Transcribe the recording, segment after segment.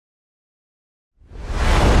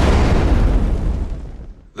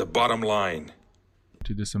bottom line.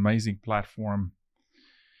 To this amazing platform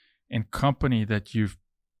and company that you've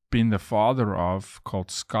been the father of called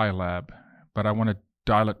Skylab. But I want to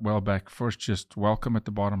dial it well back. First, just welcome at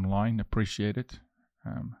the bottom line. Appreciate it.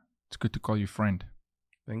 It's good to call you friend.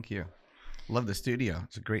 Thank you. Love the studio.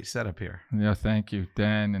 It's a great setup here. Yeah, thank you.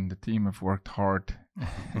 Dan and the team have worked hard.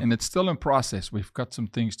 And it's still in process. We've got some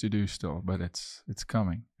things to do still, but it's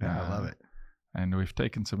coming. Yeah, I love it. And we've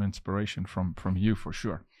taken some inspiration from you for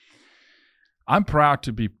sure. I'm proud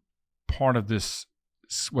to be part of this,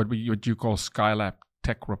 what you call Skylab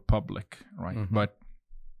Tech Republic, right? Mm-hmm. But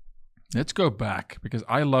let's go back, because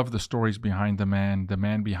I love the stories behind the man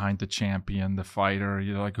behind the champion, the fighter.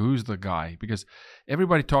 You're like, who's the guy? Because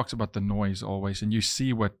everybody talks about the noise always, and you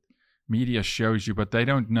see what media shows you, but they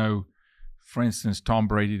don't know, for instance, Tom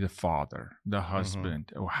Brady, the father, the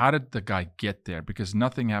husband, or how did the guy get there? Because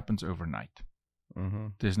nothing happens overnight. Mm-hmm.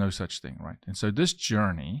 There's no such thing, right? And so this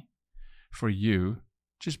journey for you,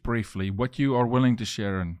 just briefly, what you are willing to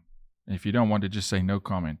share, and if you don't want to, just say no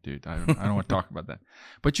comment, dude. I don't want to talk about that.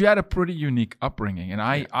 But you had a pretty unique upbringing. And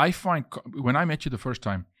I find, when I met you the first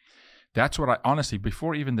time, that's what I, honestly,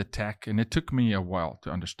 before even the tech, and it took me a while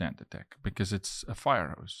to understand the tech, because it's a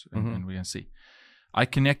fire hose in VNC. I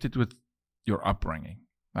connected with your upbringing.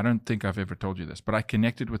 I don't think I've ever told you this, but I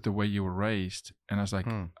connected with the way you were raised. And I was like,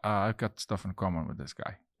 I've got stuff in common with this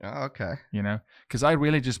guy. Oh, okay. You know, because I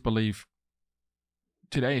really just believe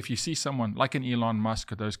today, if you see someone like an Elon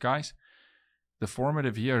Musk or those guys, the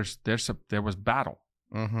formative years, there was battle.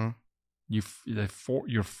 Mm-hmm.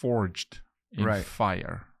 You're forged in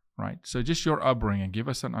fire, right? So just your upbringing, give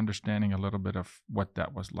us an understanding a little bit of what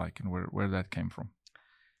that was like and where that came from.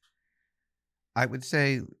 I would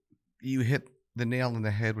say you hit the nail on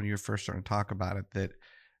the head when you were first starting to talk about it, that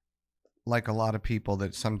like a lot of people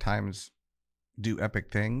that sometimes do epic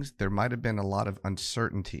things, there might have been a lot of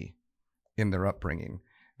uncertainty in their upbringing.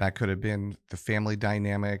 That could have been the family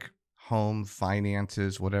dynamic, home,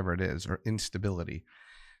 finances, whatever it is, or instability.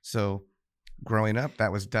 So growing up,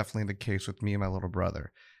 that was definitely the case with me and my little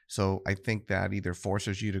brother. So I think that either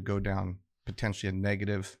forces you to go down potentially a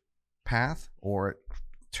negative path, or it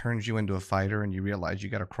turns you into a fighter and you realize you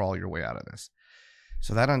got to crawl your way out of this.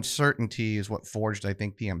 So that uncertainty is what forged, I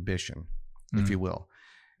think, the ambition, if you will.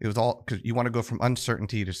 It was all because you want to go from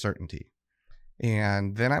uncertainty to certainty.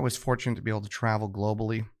 And then I was fortunate to be able to travel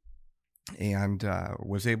globally, and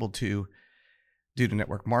was able to do the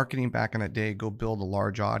network marketing back in that day, go build a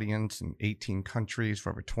large audience in 18 countries for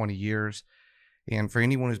over 20 years. And for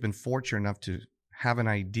anyone who's been fortunate enough to have an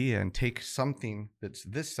idea and take something that's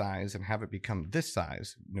this size and have it become this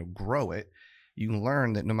size, grow it, you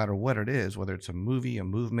learn that no matter what it is, whether it's a movie, a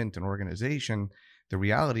movement, an organization, the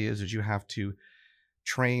reality is you have to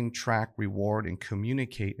train, track, reward, and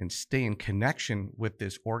communicate and stay in connection with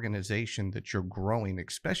this organization that you're growing,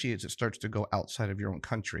 especially as it starts to go outside of your own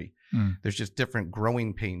country. There's just different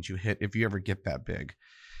growing pains you hit if you ever get that big.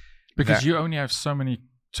 Because you only have so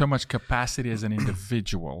much capacity as an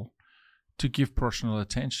individual to give personal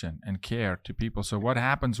attention and care to people. So what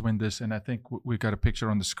happens when this, and I think we've got a picture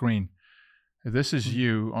on the screen. This is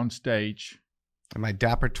you on stage. In my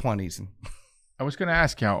dapper 20s. I was going to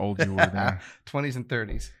ask how old you were there. 20s and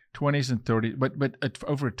 30s. 20s and 30s. But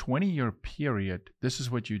over a 20-year period, this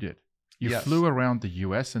is what you did. You Yes. flew around the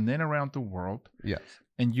U.S. and then around the world. Yes.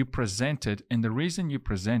 And you presented. And the reason you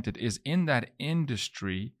presented is in that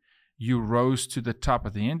industry, you rose to the top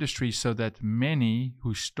of the industry, so that many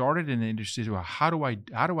who started in the industry say, well, how do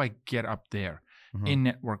I get up there in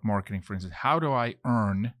network marketing, for instance? How do I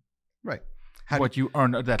earn what you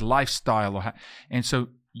earn, that lifestyle? And so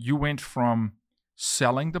you went from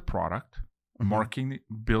selling the product, marketing,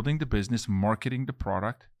 building the business, marketing the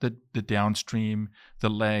product, the downstream, the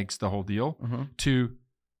legs, the whole deal, to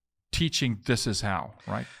teaching this is how,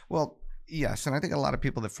 right? Well, yes. And I think a lot of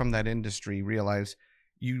people that from that industry realize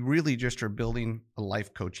you really just are building a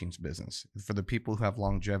life coaching business. For the people who have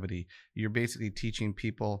longevity, you're basically teaching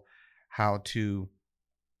people how to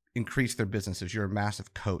increase their businesses. You're a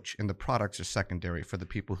massive coach, and the products are secondary for the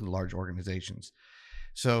people who large organizations.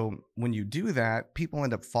 So when you do that, people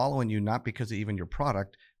end up following you, not because of even your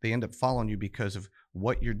product. They end up following you because of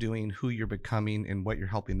what you're doing, who you're becoming, and what you're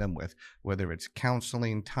helping them with, whether it's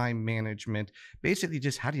counseling, time management, basically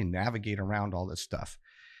just how do you navigate around all this stuff.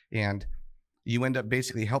 And you end up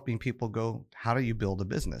basically helping people go, how do you build a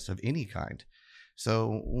business of any kind?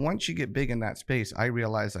 So once you get big in that space, I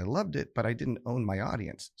realized I loved it, but I didn't own my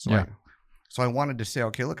audience. So I wanted to say,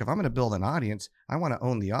 okay, look, if I'm going to build an audience, I want to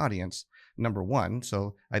own the audience, number one.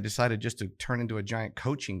 So I decided just to turn into a giant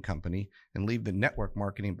coaching company and leave the network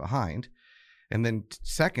marketing behind. And then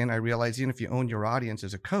second, I realized even if you own your audience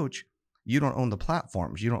as a coach, you don't own the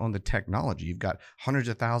platforms. You don't own the technology. You've got hundreds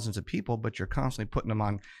of thousands of people, but you're constantly putting them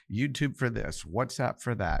on YouTube for this, WhatsApp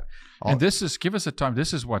for that. And this is, give us a time.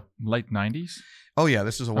 This is what, late 90s? Oh yeah,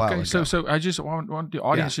 this is a while ago. So I just want the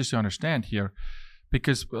audience just to understand here,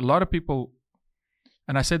 because a lot of people,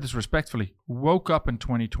 and I say this respectfully, woke up in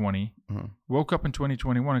 2020, woke up in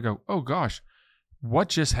 2021 and go, oh gosh, what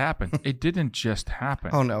just happened? It didn't just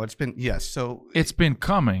happen. Oh no, it's been, yes. So it's been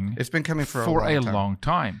coming. It's been coming for a long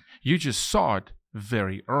time. You just saw it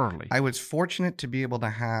very early. I was fortunate to be able to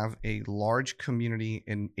have a large community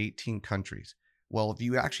in 18 countries. Well, if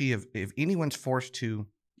you actually if anyone's forced to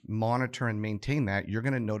monitor and maintain that, you're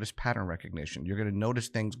going to notice pattern recognition. You're going to notice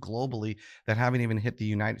things globally that haven't even hit the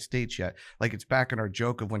United States yet. Like it's back in our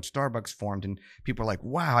joke of when Starbucks formed and people are like,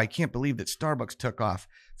 wow, I can't believe that Starbucks took off.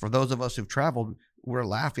 For those of us who've traveled, we're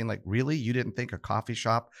laughing like, really? You didn't think a coffee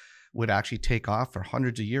shop would actually take off? For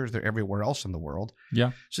hundreds of years? They're everywhere else in the world.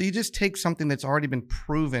 Yeah. So you just take something that's already been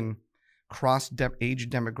proven age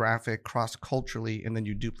demographic, cross-culturally, and then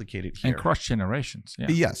you duplicate it here. And cross generations. Yeah.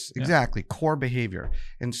 Yes, exactly. Core behavior.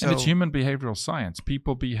 And so it's human behavioral science.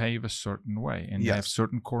 People behave a certain way and they have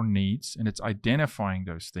certain core needs, and it's identifying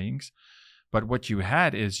those things. But what you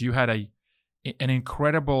had is you had an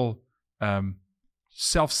incredible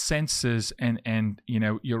self-census and you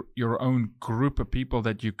know your own group of people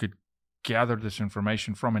that you could gather this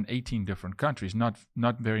information from in 18 different countries. Not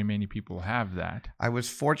very many people have that. I was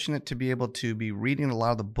fortunate to be able to be reading a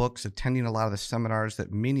lot of the books, attending a lot of the seminars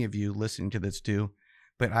that many of you listening to this do,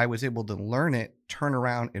 but I was able to learn it, turn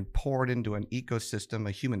around and pour it into an ecosystem,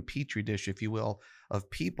 a human petri dish, if you will,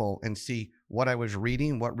 of people, and see what I was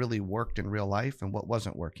reading, what really worked in real life and what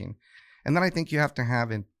wasn't working. And then I think you have to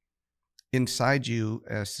have inside you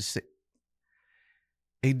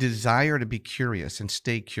a desire to be curious and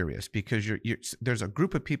stay curious, because there's a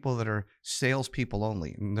group of people that are salespeople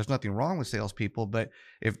only. And there's nothing wrong with salespeople, but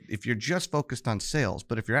if you're just focused on sales,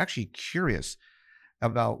 but if you're actually curious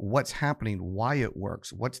about what's happening, why it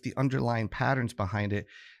works, what's the underlying patterns behind it,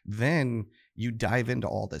 then you dive into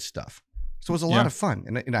all this stuff. So it was a lot of fun.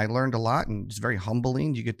 And I learned a lot, and it's very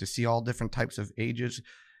humbling. You get to see all different types of ages,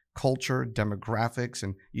 culture, demographics,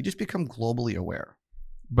 and you just become globally aware.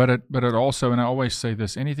 But it also, and I always say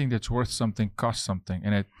this, anything that's worth something costs something,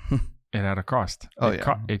 and it had a cost.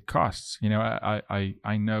 It costs. You know,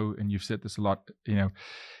 I know, and you've said this a lot. You know,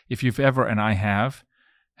 if you've ever, and I have,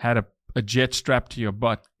 had a jet strapped to your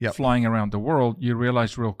butt flying around the world, you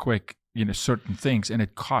realize real quick, you know, certain things, and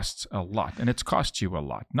it costs a lot, and it's cost you a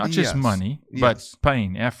lot, not just money, but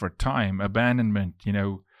pain, effort, time, abandonment. You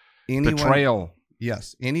know, betrayal.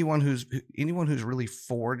 Yes, anyone who's really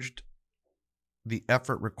forged the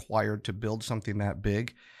effort required to build something that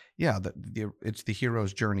big, it's the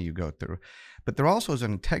hero's journey you go through. But there also is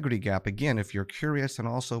an integrity gap, again, if you're curious and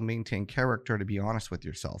also maintain character, to be honest with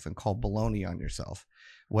yourself and call baloney on yourself.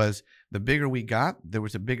 Was the bigger we got, there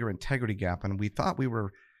was a bigger integrity gap, and we thought we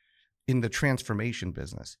were in the transformation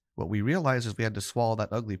business. What we realized is we had to swallow that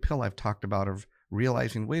ugly pill I've talked about of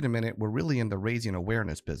realizing, wait a minute, we're really in the raising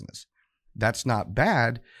awareness business. That's not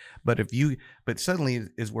bad, but suddenly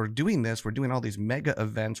as we're doing this, we're doing all these mega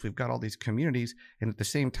events, we've got all these communities, and at the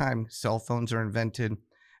same time, cell phones are invented,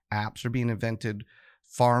 apps are being invented,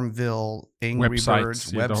 Farmville, Angry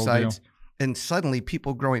Birds, websites, and suddenly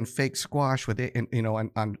people growing fake squash with it, and you know,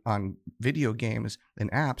 on video games and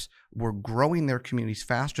apps were growing their communities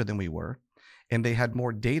faster than we were, and they had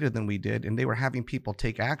more data than we did, and they were having people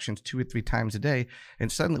take actions 2 or 3 times a day, and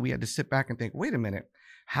suddenly we had to sit back and think, wait a minute.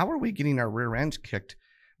 How are we getting our rear ends kicked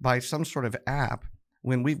by some sort of app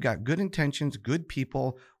when we've got good intentions, good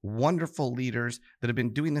people, wonderful leaders that have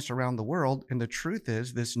been doing this around the world? And the truth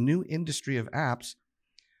is, this new industry of apps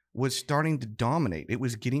was starting to dominate. It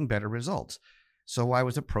was getting better results. So I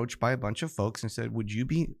was approached by a bunch of folks and said, would you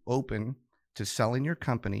be open to selling your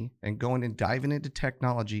company and going and diving into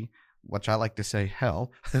technology, which I like to say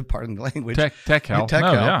hell, pardon the language. Tech hell.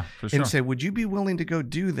 Yeah, for sure. And say, would you be willing to go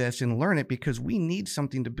do this and learn it? Because we need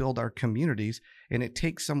something to build our communities, and it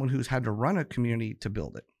takes someone who's had to run a community to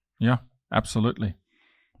build it. Yeah, absolutely.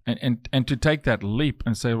 And to take that leap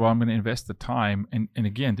and say, well, I'm going to invest the time, and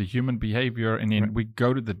again, the human behavior, and then we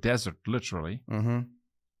go to the desert, literally. Mm-hmm.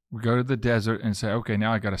 We go to the desert and say, okay,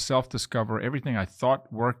 now I got to self-discover everything I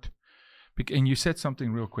thought worked. And you said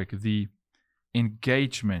something real quick, the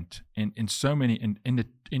engagement in so many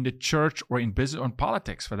in the church or in business or in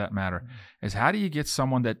politics for that matter, is how do you get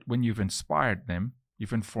someone that when you've inspired them,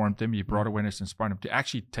 you've informed them, you brought awareness, inspired them to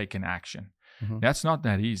actually take an action. That's not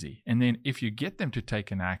that easy. And then if you get them to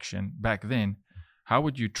take an action back then, how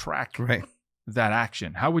would you track that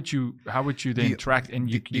action? How would you then track? And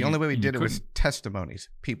the only way we did it was testimonies.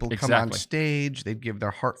 People come on stage, they'd give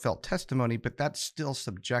their heartfelt testimony, but that's still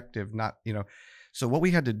subjective, not, So what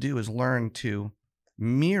we had to do is learn to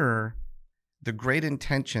mirror the great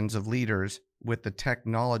intentions of leaders with the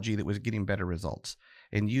technology that was getting better results,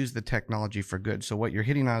 and use the technology for good. So what you're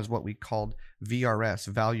hitting on is what we called VRS,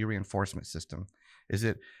 value reinforcement system. Is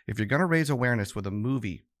that if you're going to raise awareness with a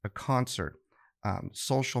movie, a concert,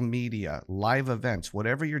 social media, live events,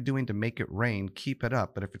 whatever you're doing to make it rain, keep it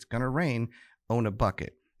up. But if it's going to rain, own a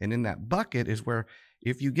bucket. And in that bucket is where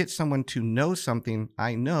if you get someone to know something,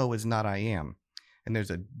 I know is not I am. And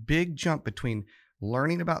there's a big jump between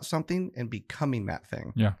learning about something and becoming that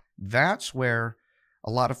thing. Yeah. That's where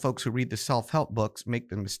a lot of folks who read the self-help books make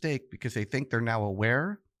the mistake, because they think they're now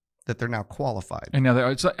aware that they're now qualified. And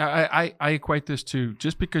now I equate this to,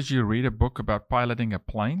 just because you read a book about piloting a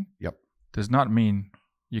plane, does not mean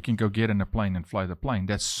you can go get in a plane and fly the plane.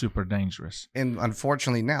 That's super dangerous. And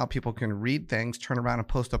unfortunately now people can read things, turn around and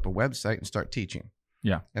post up a website and start teaching.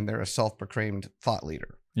 Yeah. And they're a self-proclaimed thought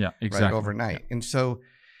leader. Yeah, exactly. Right, overnight. Yeah. And so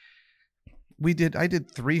I did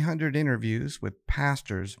 300 interviews with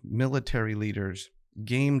pastors, military leaders,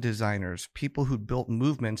 game designers, people who built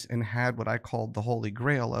movements and had what I called the holy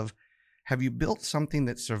grail of, have you built something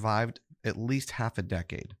that survived at least half a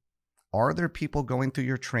decade? Are there people going through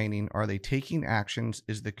your training? Are they taking actions?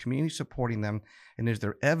 Is the community supporting them? And is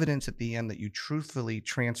there evidence at the end that you truthfully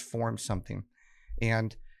transformed something?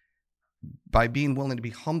 And by being willing to be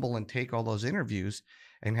humble and take all those interviews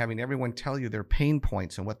and having everyone tell you their pain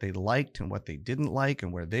points and what they liked and what they didn't like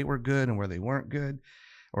and where they were good and where they weren't good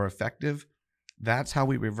or effective, that's how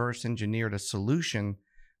we reverse engineered a solution.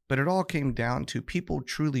 But it all came down to people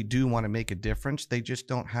truly do want to make a difference. They just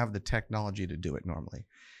don't have the technology to do it normally.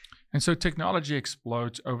 And so technology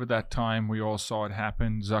explodes over that time. We all saw it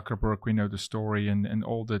happen. Zuckerberg, we know the story, and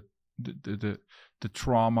all the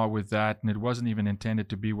trauma with that. And it wasn't even intended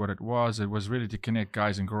to be what it was. It was really to connect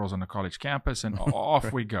guys and girls on a college campus, and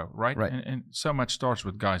off we go, right? Right. And so much starts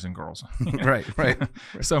with guys and girls. Right.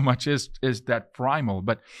 So much is that primal.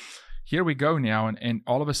 But here we go now, and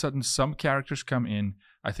all of a sudden some characters come in.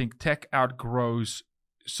 I think tech outgrows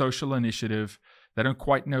social initiative. They don't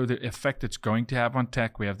quite know the effect it's going to have on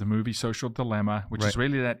tech. We have the movie Social Dilemma, which is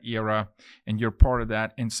really that era, and you're part of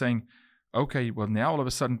that, and saying, okay, well, now all of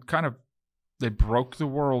a sudden kind of they broke the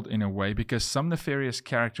world in a way, because some nefarious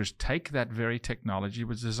characters take that very technology,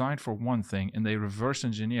 was designed for one thing, and they reverse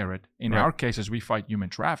engineer it. In our cases, we fight human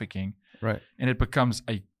trafficking, and it becomes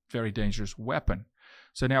a very dangerous weapon.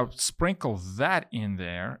 So now sprinkle that in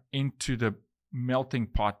there into the melting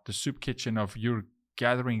pot, the soup kitchen of you're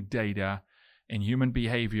gathering data and human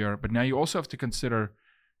behavior. But now you also have to consider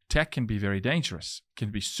tech can be very dangerous, can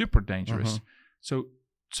be super dangerous. So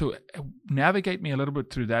navigate me a little bit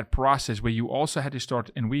through that process where you also had to start,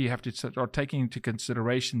 and we have to start taking into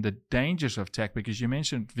consideration the dangers of tech, because you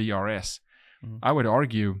mentioned VRS. I would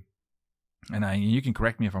argue, and you can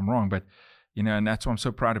correct me if I'm wrong, but and that's why I'm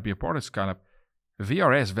so proud to be a part of Skylab.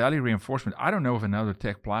 VRS, value reinforcement. I don't know of another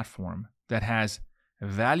tech platform that has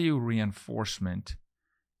value reinforcement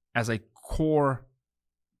as a core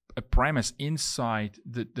premise inside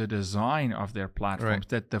the design of their platforms,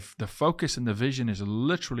 that the focus and the vision is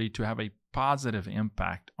literally to have a positive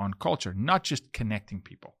impact on culture, not just connecting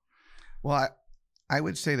people. Well, I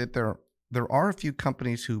would say that there are a few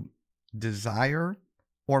companies who desire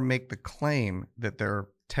or make the claim that they're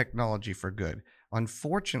technology for good.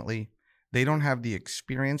 Unfortunately, they don't have the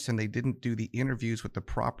experience, and they didn't do the interviews with the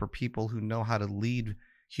proper people who know how to lead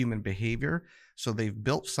human behavior. So they've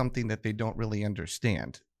built something that they don't really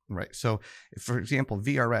understand. Right. So, for example,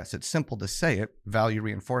 VRS, it's simple to say it, value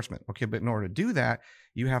reinforcement. Okay. But in order to do that,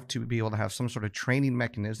 you have to be able to have some sort of training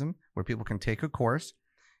mechanism where people can take a course.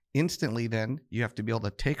 Instantly, then you have to be able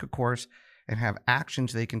to take a course and have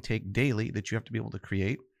actions they can take daily that you have to be able to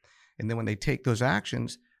create. And then when they take those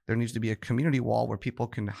actions, there needs to be a community wall where people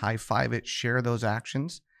can high five it, share those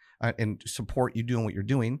actions, and support you doing what you're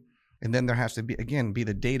doing. And then there has to be, again, be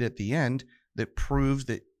the data at the end that proves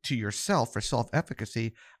that to yourself, for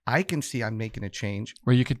self-efficacy, I can see I'm making a change.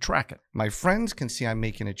 Where you can track it. My friends can see I'm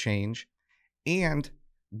making a change. And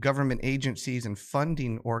government agencies and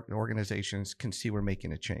funding organizations can see we're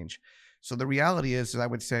making a change. So the reality is I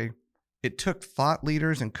would say it took thought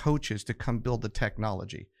leaders and coaches to come build the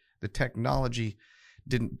technology. The technology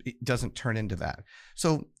doesn't turn into that.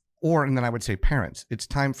 So, and then I would say parents. It's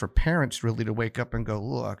time for parents really to wake up and go,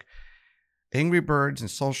 look, Angry Birds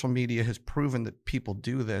and social media has proven that people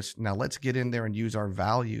do this. Now let's get in there and use our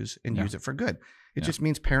values and use it for good. It just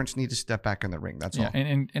means parents need to step back in the ring. That's all.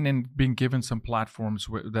 And then being given some platforms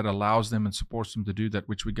that allows them and supports them to do that,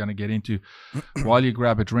 which we're going to get into while you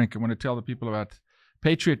grab a drink. I want to tell the people about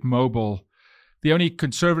Patriot Mobile, the only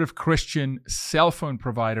conservative Christian cell phone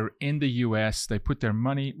provider in the U.S. They put their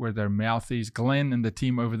money where their mouth is. Glenn and the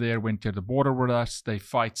team over there went to the border with us. They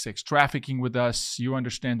fight sex trafficking with us. You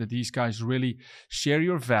understand that these guys really share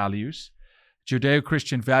your values,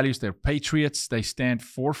 Judeo-Christian values. They're patriots. They stand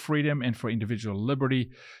for freedom and for individual liberty.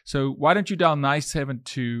 So why don't you dial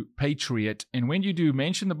 972 Patriot? And when you do,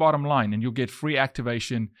 mention the bottom line and you'll get free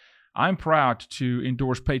activation. I'm proud to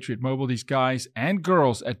endorse Patriot Mobile. These guys and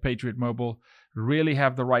girls at Patriot Mobile really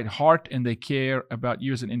have the right heart and they care about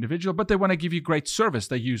you as an individual, but they want to give you great service.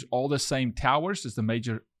 They use all the same towers as the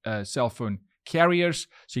major cell phone carriers.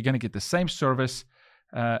 So you're going to get the same service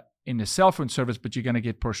in the cell phone service, but you're going to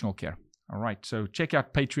get personal care. All right. So check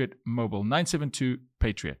out Patriot Mobile, 972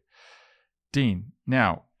 Patriot. Dean,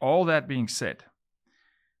 now, all that being said,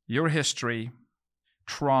 your history,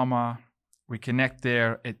 trauma, we connect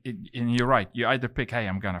there, and you're right. You either pick, hey,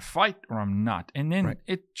 I'm going to fight or I'm not. And then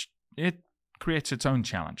it creates its own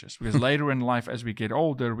challenges because later in life, as we get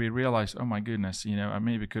older, we realize, oh my goodness, I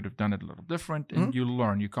maybe could have done it a little different. And you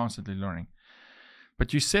learn, you're constantly learning.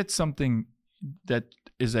 But you said something that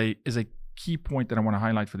is a key point that I want to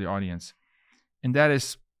highlight for the audience. And that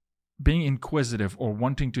is being inquisitive or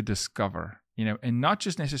wanting to discover, and not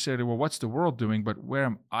just necessarily, well, what's the world doing, but where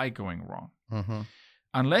am I going wrong? Mm-hmm.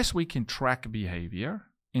 Unless we can track behavior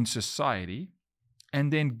in society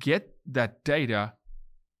and then get that data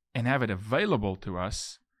and have it available to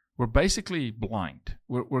us, we're basically blind.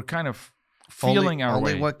 We're kind of feeling our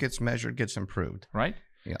way. Only what gets measured gets improved. Right?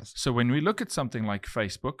 Yes. So when we look at something like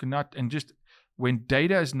Facebook, when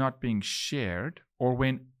data is not being shared, or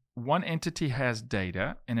when one entity has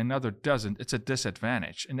data and another doesn't, it's a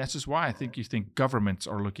disadvantage. And that's just why I think governments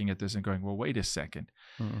are looking at this and going, well, wait a second.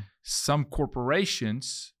 Mm-hmm. Some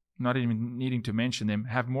corporations, not even needing to mention them,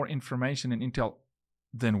 have more information and intel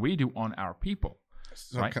than we do on our people.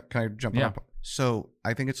 So right? Can I jump in? So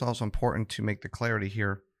I think it's also important to make the clarity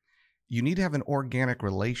here. You need to have an organic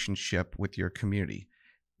relationship with your community,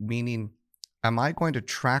 meaning, am I going to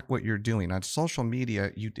track what you're doing? On social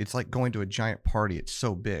media, it's like going to a giant party. It's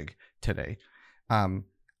so big today. I'm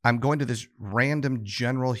going to this random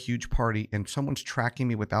general huge party and someone's tracking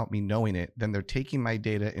me without me knowing it. Then they're taking my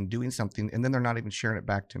data and doing something, and then they're not even sharing it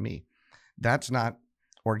back to me. That's not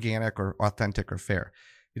organic or authentic or fair.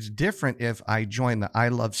 It's different if I join the I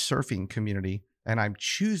Love Surfing community and I'm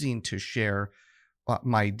choosing to share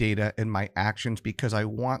my data and my actions because I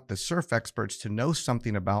want the surf experts to know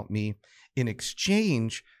something about me in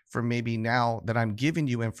exchange for maybe now that I'm giving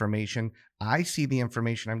you information, I see the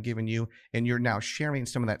information I'm giving you, and you're now sharing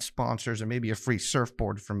some of that sponsors and maybe a free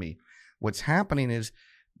surfboard for me. What's happening is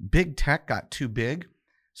big tech got too big.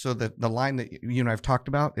 So the line that you and I've talked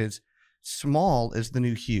about is small is the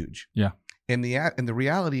new huge. Yeah. And the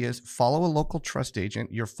reality is, follow a local trust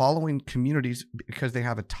agent. You're following communities because they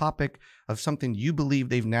have a topic of something you believe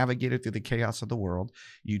they've navigated through the chaos of the world.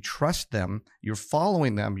 You trust them. You're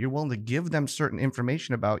following them. You're willing to give them certain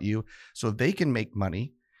information about you so they can make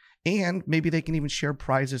money. And maybe they can even share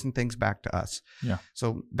prizes and things back to us. Yeah.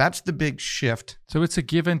 So that's the big shift. So it's a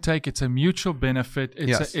give and take. It's a mutual benefit.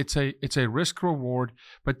 Yes. It's a risk reward,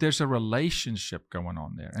 but there's a relationship going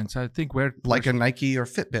on there. And so I think a Nike or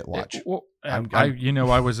Fitbit watch. I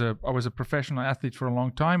was a professional athlete for a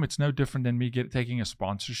long time. It's no different than me taking a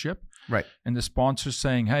sponsorship. Right. And the sponsor's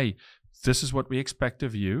saying, hey, this is what we expect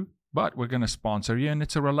of you, but we're going to sponsor you. And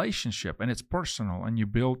it's a relationship and it's personal and you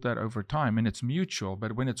build that over time and it's mutual.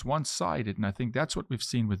 But when it's one-sided, and I think that's what we've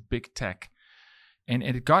seen with big tech, and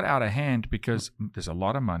it got out of hand because there's a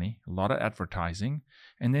lot of money, a lot of advertising,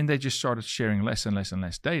 and then they just started sharing less and less and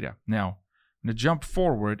less data. Now, I'm going to jump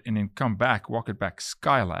forward and then walk it back.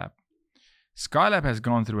 Skylab. Skylab has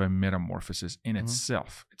gone through a metamorphosis in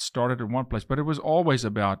itself. It started in one place, but it was always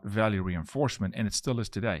about value reinforcement, and it still is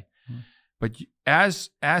today. But as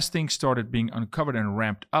things started being uncovered and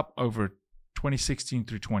ramped up over 2016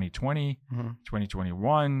 through 2020,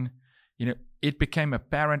 2021, it became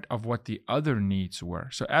apparent of what the other needs were.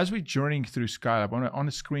 So as we're journeying through Skylab, on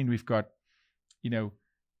the screen we've got,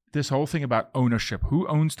 this whole thing about ownership. Who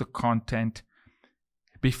owns the content?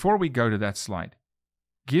 Before we go to that slide,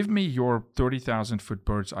 give me your 30,000-foot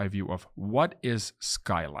bird's eye view of what is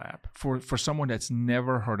Skylab for someone that's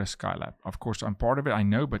never heard of Skylab. Of course, I'm part of it, I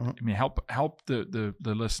know, but help the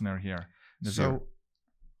listener here. So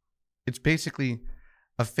it's basically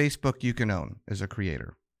a Facebook you can own as a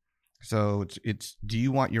creator. So it's do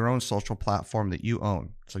you want your own social platform that you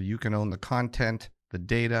own? So you can own the content, the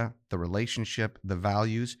data, the relationship, the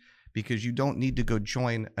values, because you don't need to go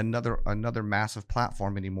join another massive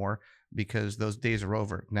platform anymore, because those days are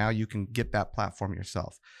over. Now you can get that platform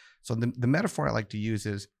yourself. So the metaphor I like to use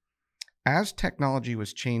is, as technology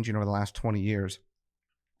was changing over the last 20 years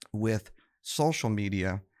with social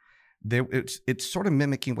media, it's sort of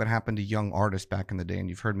mimicking what happened to young artists back in the day. And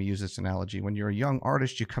you've heard me use this analogy. When you're a young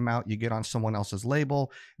artist, you come out, you get on someone else's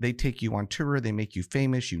label, they take you on tour, they make you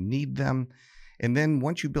famous, you need them. And then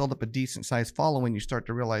once you build up a decent sized following, you start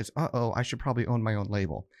to realize, I should probably own my own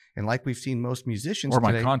label. And like we've seen most musicians or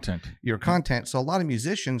today, my content. Your content. So a lot of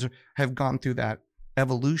musicians have gone through that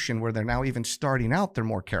evolution where they're now, even starting out, they're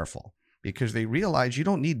more careful, because they realize you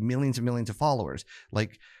don't need millions and millions of followers.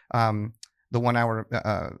 Like the 1 hour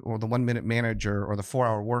or the 1 minute manager or the 4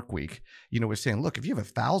 hour work week, was saying, look, if you have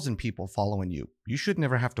 1,000 people following you, you should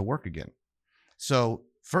never have to work again. So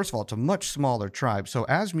first of all, it's a much smaller tribe. So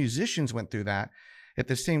as musicians went through that, at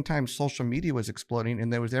the same time, social media was exploding,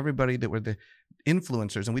 and there was everybody that were the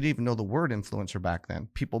influencers, and we didn't even know the word influencer back then.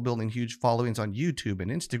 People building huge followings on YouTube and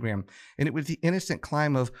Instagram, and it was the innocent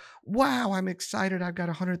climb of, wow, I'm excited, I've got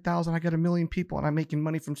 100,000, I got 1 million people, and I'm making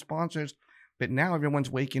money from sponsors. But now everyone's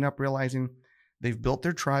waking up realizing they've built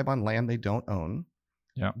their tribe on land they don't own.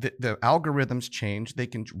 Yeah. The algorithms change. They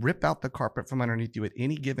can rip out the carpet from underneath you at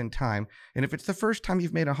any given time. And if it's the first time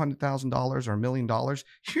you've made $100,000 or $1 million,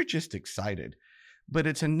 you're just excited. But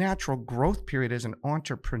it's a natural growth period as an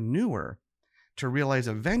entrepreneur to realize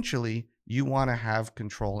eventually you want to have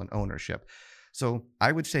control and ownership. So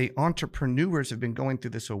I would say entrepreneurs have been going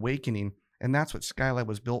through this awakening. And that's what Skylab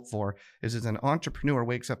was built for, is as an entrepreneur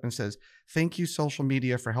wakes up and says, thank you, social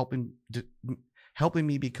media, for helping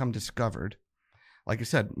me become discovered. Like I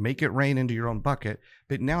said, make it rain into your own bucket.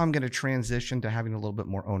 But now I'm going to transition to having a little bit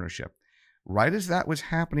more ownership. Right as that was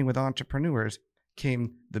happening with entrepreneurs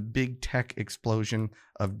came the big tech explosion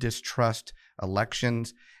of distrust,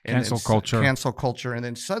 elections, and cancel culture. And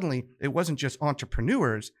then suddenly it wasn't just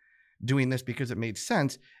entrepreneurs doing this because it made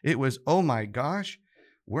sense. It was, oh my gosh,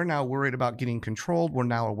 we're now worried about getting controlled. We're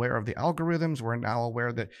now aware of the algorithms. We're now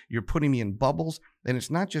aware that you're putting me in bubbles. And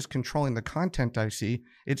it's not just controlling the content I see.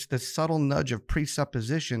 It's the subtle nudge of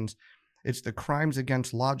presuppositions. It's the crimes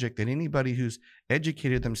against logic that anybody who's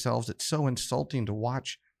educated themselves, it's so insulting to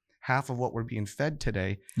watch half of what we're being fed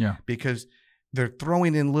today. Yeah. Because they're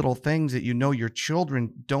throwing in little things that your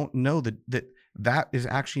children don't know that is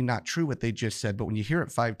actually not true what they just said. But when you hear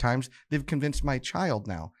it 5 times, they've convinced my child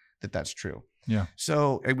now that that's true. Yeah.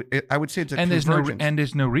 So I would say it's a convergence.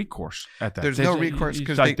 There's no recourse at that. There's no recourse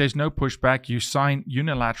because there's no pushback. You sign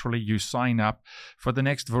unilaterally. You sign up for the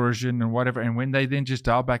next version and whatever. And when they then just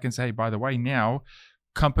dial back and say, hey, by the way, now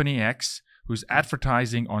company X, who's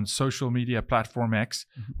advertising on social media platform X,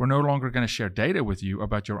 we're no longer going to share data with you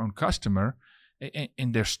about your own customer,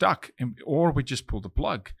 and they're stuck. Or we just pull the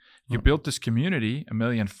plug. You built this community, 1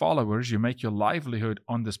 million followers. You make your livelihood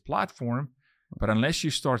on this platform. But unless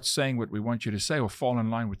you start saying what we want you to say or fall in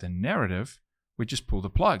line with the narrative, we just pull the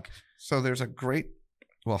plug. So there's a great,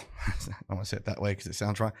 well, I don't want to say it that way because it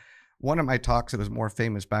sounds wrong. One of my talks that was more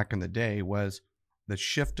famous back in the day was the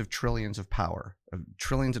shift of trillions of power, of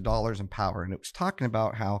trillions of dollars in power. And it was talking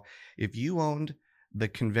about how if you owned the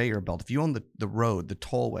conveyor belt, if you owned the road, the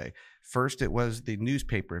tollway, first it was the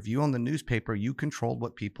newspaper. If you owned the newspaper, you controlled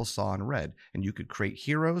what people saw and read, and you could create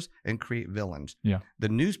heroes and create villains. Yeah. The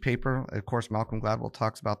newspaper, of course, Malcolm Gladwell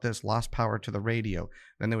talks about this, lost power to the radio.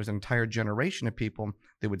 Then there was an entire generation of people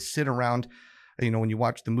that would sit around, when you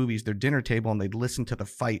watch the movies, their dinner table, and they'd listen to the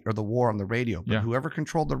fight or the war on the radio. But whoever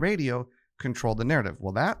controlled the radio controlled the narrative.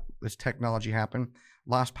 Well, that, as technology happened,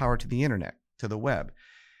 lost power to the internet, to the web.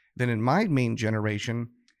 Then in my main generation,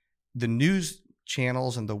 the news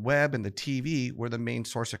channels and the web and the TV were the main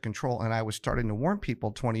source of control. And I was starting to warn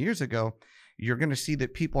people 20 years ago, you're going to see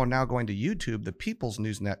that people are now going to YouTube, the People's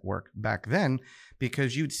News Network back then,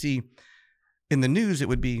 because you'd see in the news, it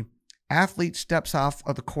would be athlete steps off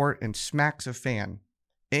of the court and smacks a fan.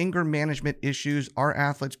 Anger management issues, our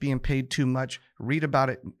athletes being paid too much, read about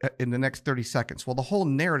it in the next 30 seconds. Well, the whole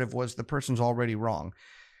narrative was the person's already wrong.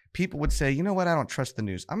 People would say, you know what, I don't trust the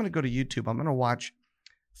news. I'm going to go to YouTube. I'm going to watch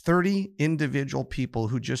 30 individual people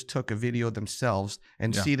who just took a video themselves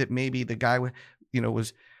and see that maybe the guy,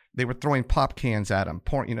 they were throwing pop cans at him,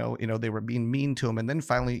 they were being mean to him. And then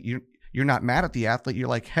finally, you're not mad at the athlete. You're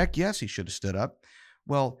like, heck yes, he should have stood up.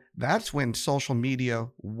 Well, that's when social media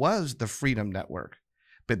was the freedom network.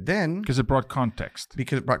 But then... Because it brought context.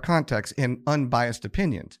 Because it brought context and unbiased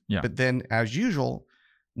opinions. Yeah. But then, as usual,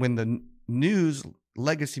 when the news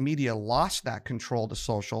legacy media lost that control to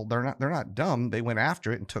social. They're not dumb. They went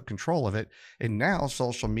after it and took control of it. And now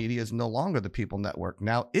social media is no longer the People Network.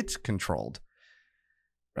 Now it's controlled,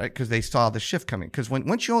 right? Because they saw the shift coming. Because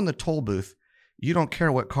once you own the toll booth, you don't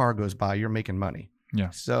care what car goes by. You're making money.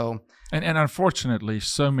 Yeah. So, and unfortunately,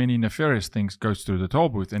 so many nefarious things goes through the toll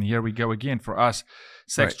booth. And here we go again for us,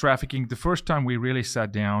 sex trafficking. The first time we really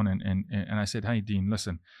sat down and I said, hey, Dean,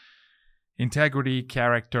 listen, integrity,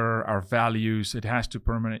 character, our values, it has to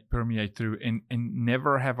permeate through. And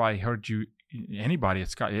never have I heard anybody,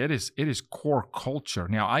 it is core culture.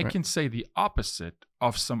 Now, I can say the opposite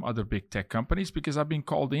of some other big tech companies because I've been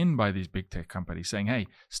called in by these big tech companies saying, hey,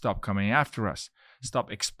 stop coming after us.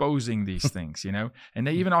 Stop exposing these things, And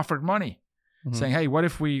they even offered money, saying, hey, what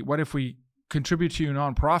if we contribute to your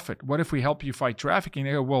nonprofit? What if we help you fight trafficking?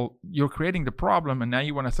 They go, well, you're creating the problem, and now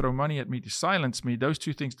you want to throw money at me to silence me. Those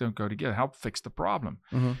two things don't go together. Help fix the problem.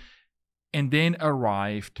 And then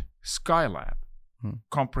arrived Skylab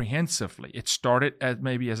comprehensively. It started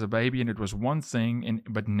maybe as a baby, and it was one thing,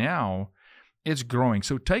 but now it's growing.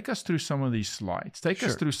 So take us through some of these slides. Take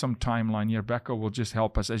us through some timeline here. Becca will just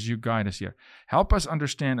help us as you guide us here. Help us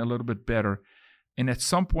understand a little bit better. And at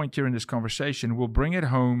some point here in this conversation, we'll bring it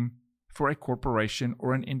home for a corporation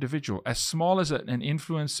or an individual, as small as an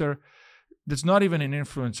influencer that's not even an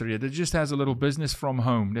influencer yet, that just has a little business from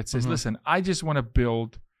home that says, listen, I just want to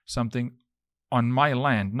build something on my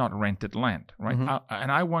land, not rented land, right?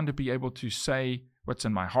 And I want to be able to say what's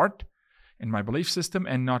in my heart, in my belief system,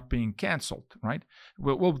 and not being canceled, right?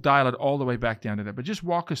 We'll dial it all the way back down to that, but just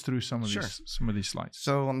walk us through some of these slides.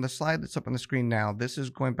 So on the slide that's up on the screen now, this is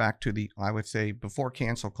going back to I would say, before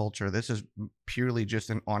cancel culture. This is purely just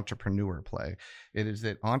an entrepreneur play. It is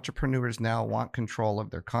that entrepreneurs now want control of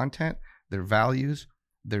their content, their values,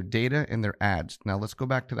 their data, and their ads. Now let's go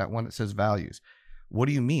back to that one that says values. What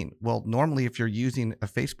do you mean? Well, normally if you're using a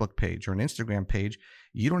Facebook page or an Instagram page,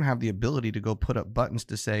 you don't have the ability to go put up buttons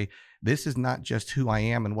to say, this is not just who I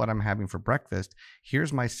am and what I'm having for breakfast.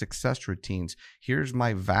 Here's my success routines. Here's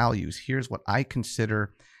my values. Here's what I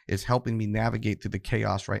consider is helping me navigate through the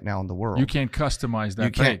chaos right now in the world. You can't customize that.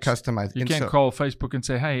 You can't customize. You can't call Facebook and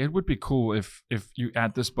say, hey, it would be cool if you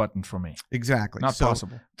add this button for me. Exactly. Not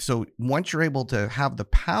possible. So once you're able to have the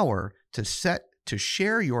power to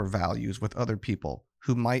share your values with other people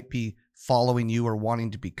who might be following you or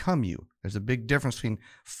wanting to become you. There's a big difference between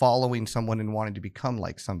following someone and wanting to become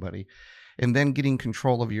like somebody, and then getting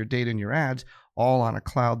control of your data and your ads all on a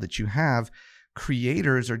cloud that you have.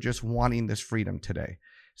 Creators are just wanting this freedom today.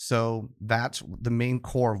 So that's the main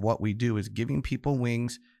core of what we do, is giving people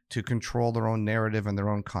wings to control their own narrative and their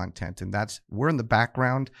own content. And we're in the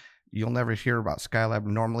background. You'll never hear about Skylab.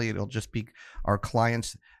 Normally, it'll just be our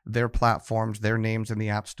clients, their platforms, their names in the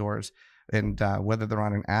app stores. And whether they're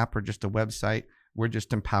on an app or just a website, we're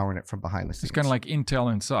just empowering it from behind the scenes. It's kind of like Intel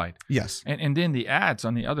inside. Yes. And then the ads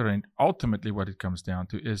on the other end, ultimately what it comes down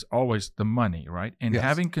to is always the money, right? And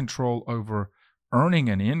having control over earning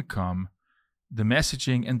an income, the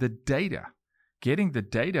messaging, and the data. Getting the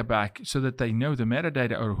data back so that they know the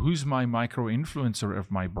metadata, or who's my micro-influencer of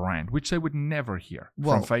my brand, which they would never hear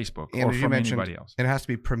from Facebook or from anybody else. It has to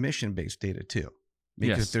be permission-based data too.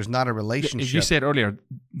 Because there's not a relationship. You said earlier,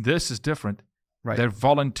 this is different. Right. They're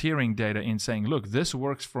volunteering data in saying, look, this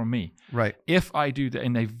works for me. Right. If I do that,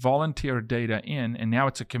 and they volunteer data in, and now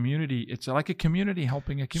it's a community. It's like a community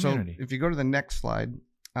helping a community. So if you go to the next slide,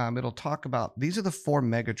 it'll talk about, these are the 4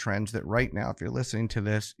 mega trends that right now, if you're listening to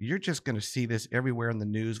this, you're just going to see this everywhere in the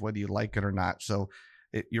news, whether you like it or not. So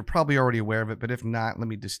you're probably already aware of it, but if not, let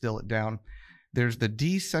me distill it down. There's the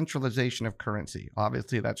decentralization of currency.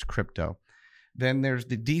 Obviously, that's crypto. Then there's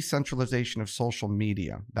the decentralization of social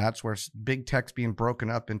media. That's where big tech's being broken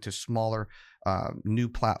up into smaller new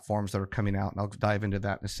platforms that are coming out, and I'll dive into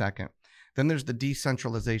that in a second. Then there's the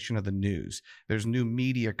decentralization of the news. There's new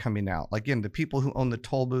media coming out. Again, the people who own the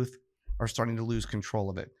toll booth are starting to lose control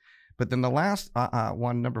of it. But then the last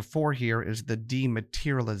one, number 4 here, is the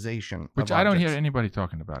dematerialization. Which I don't hear anybody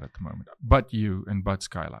talking about at the moment, but you and but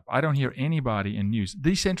Skylab. I don't hear anybody in news.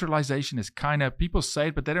 Decentralization is kind of, people say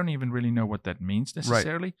it, but they don't even really know what that means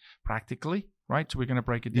necessarily, practically, right? So we're going to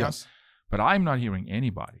break it down. Yes. But I'm not hearing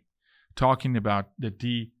anybody talking about the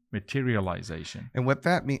dematerialization. And what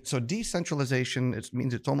that means, so decentralization, it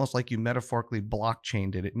means it's almost like you metaphorically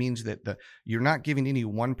blockchained it. It means that you're not giving any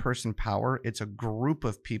one person power. It's a group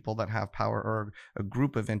of people that have power, or a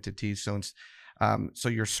group of entities. So So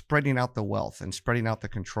you're spreading out the wealth and spreading out the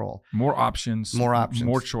control. More options,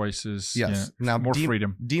 more choices. Yes. Now, more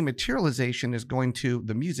freedom. Dematerialization is going to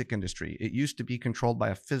the music industry. It used to be controlled by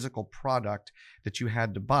a physical product that you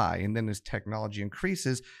had to buy. And then as technology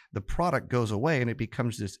increases, the product goes away and it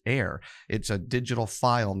becomes this air. It's a digital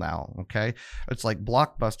file now. Okay. It's like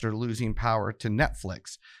Blockbuster losing power to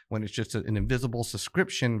Netflix when it's just an invisible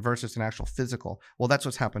subscription versus an actual physical. Well, that's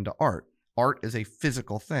what's happened to art. Art is a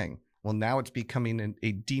physical thing. Well, now it's becoming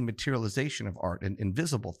a dematerialization of art, an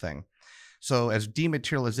invisible thing. So as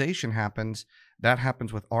dematerialization happens, that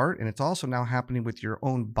happens with art. And it's also now happening with your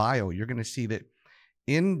own bio. You're going to see that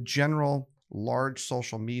in general, large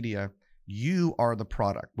social media, you are the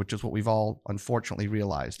product, which is what we've all unfortunately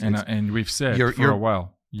realized. And we've said for a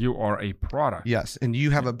while, you are a product. Yes. And you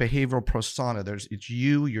have a behavioral persona. It's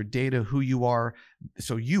you, your data, who you are.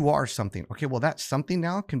 So you are something. Okay, well, that something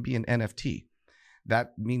now can be an NFT.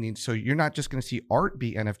 That meaning, so you're not just going to see art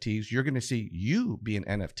be NFTs, you're going to see you be an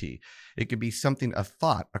NFT. It could be something, a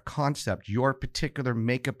thought, a concept, your particular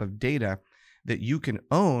makeup of data that you can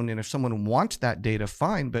own. And if someone wants that data,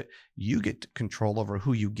 fine, but you get control over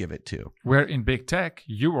who you give it to. Where in big tech,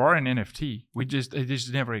 you are an NFT. They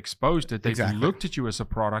just never exposed it. They've looked at you as a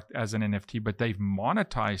product, as an NFT, but they've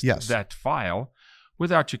monetized that file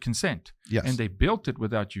without your consent. Yes. And they built it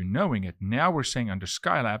without you knowing it. Now we're saying under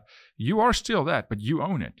Skylab, you are still that, but you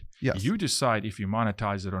own it. Yes. You decide if you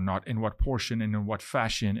monetize it or not, in what portion and in what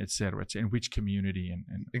fashion, et cetera, in which community.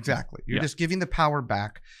 And exactly. You're just giving the power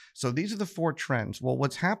back. So these are the 4 trends. Well,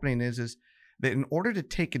 what's happening is that in order to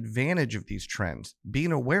take advantage of these trends,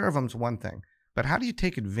 being aware of them is one thing, but how do you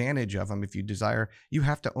take advantage of them if you desire? You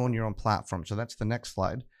have to own your own platform. So that's the next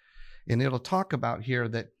slide. And it'll talk about here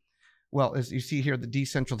that, well, as you see here, the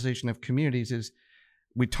decentralization of communities is,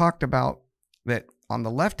 we talked about that on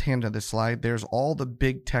the left hand of the slide, there's all the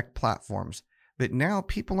big tech platforms that now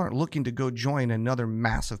people aren't looking to go join another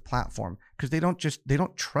massive platform because they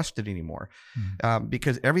don't trust it anymore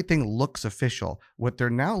because everything looks official. What they're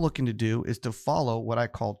now looking to do is to follow what I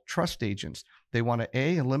call trust agents. They want to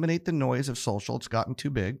eliminate the noise of social. It's gotten too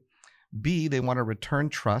big. B, they want to return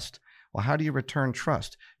trust. Well, how do you return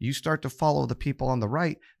trust? You start to follow the people on the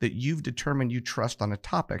right that you've determined you trust on a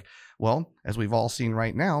topic. Well, as we've all seen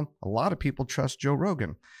right now, a lot of people trust Joe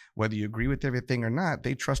Rogan. Whether you agree with everything or not,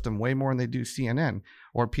 they trust him way more than they do CNN.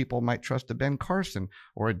 Or people might trust a Ben Carson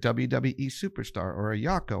or a WWE superstar or a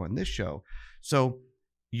Yako in this show. So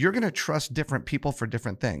you're going to trust different people for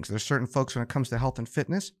different things. There's certain folks when it comes to health and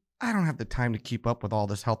fitness, I don't have the time to keep up with all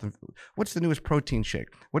this health and what's the newest protein shake?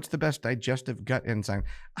 What's the best digestive gut enzyme?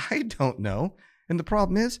 I don't know. And the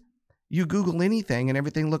problem is you Google anything and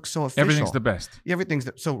everything looks so official. Everything's the best.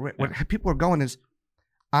 What people are going is,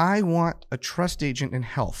 I want a trust agent in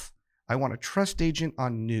health. I want a trust agent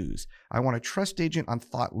on news. I want a trust agent on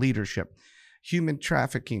thought leadership, human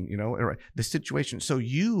trafficking, or the situation. So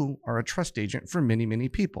you are a trust agent for many, many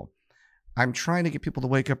people. I'm trying to get people to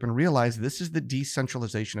wake up and realize this is the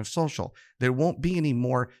decentralization of social. There won't be any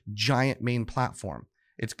more giant main platform.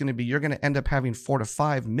 It's going to be, you're going to end up having 4 to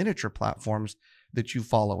 5 miniature platforms that you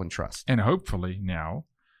follow and trust. And hopefully now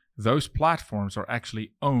those platforms are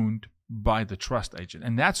actually owned by the trust agent.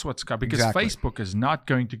 And that's what's got, because Facebook is not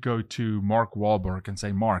going to go to Mark Wahlberg and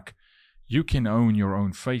say, Mark, you can own your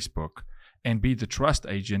own Facebook and be the trust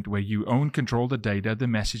agent where you own control the data, the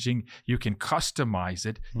messaging, you can customize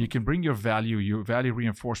it, you can bring your value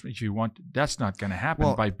reinforcement if you want. That's not going to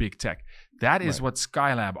happen by big tech. That is what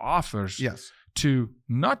Skylab offers to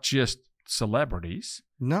not just celebrities.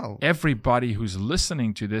 No. Everybody who's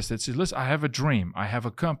listening to this that says, listen, I have a dream, I have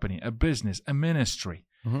a company, a business, a ministry,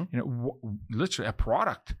 literally a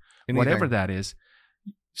product, whatever that is.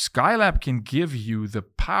 Skylab can give you the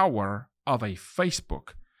power of a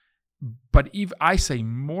Facebook. But I say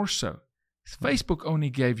more so, Facebook only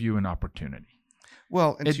gave you an opportunity.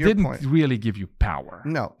 Well, and it didn't really give you power.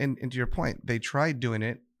 No, and to your point, they tried doing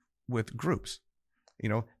it with groups.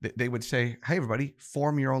 They would say, hey, everybody,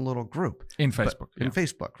 form your own little group. In Facebook. In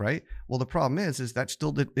Facebook, right? Well, the problem is that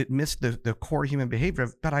still it missed the core human behavior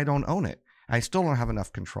of, but I don't own it. I still don't have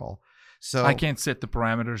enough control. So I can't set the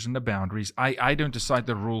parameters and the boundaries. I don't decide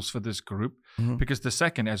the rules for this group because the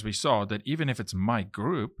second, as we saw, that even if it's my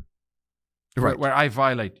group, where I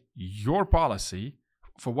violate your policy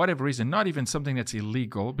for whatever reason, not even something that's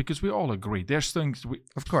illegal, because we all agree there's things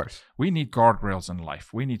of course we need guardrails in life,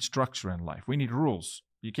 we need structure in life, we need rules.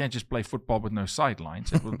 You can't just play football with no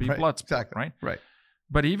sidelines. It will be blood sport, right?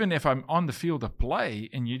 But even if I'm on the field of play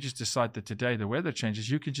and you just decide that today the weather changes,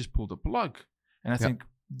 you can just pull the plug. And I think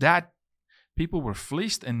that people were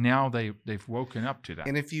fleeced and now they've woken up to that.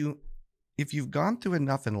 And if if you've gone through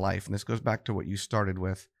enough in life, and this goes back to what you started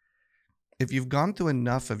with, if you've gone through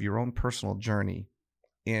enough of your own personal journey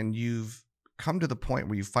and you've come to the point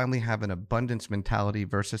where you finally have an abundance mentality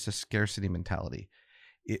versus a scarcity mentality,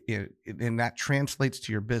 and that translates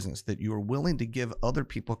to your business, that you are willing to give other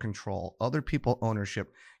people control, other people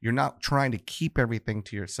ownership. You're not trying to keep everything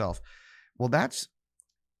to yourself. Well, that's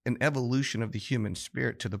an evolution of the human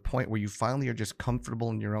spirit to the point where you finally are just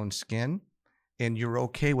comfortable in your own skin and you're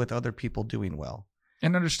okay with other people doing well.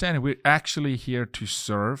 And understanding we're actually here to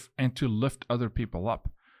serve and to lift other people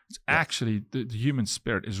up. It's actually the human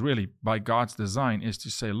spirit is really, by God's design, is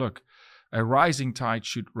to say, look, a rising tide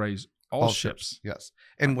should raise all ships. Yes.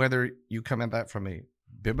 And whether you come at that from a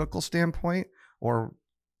biblical standpoint, or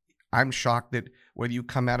I'm shocked that whether you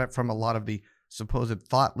come at it from a lot of the supposed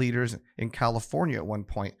thought leaders in California at one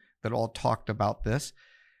point that all talked about this,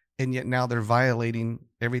 and yet now they're violating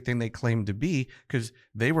everything they claim to be because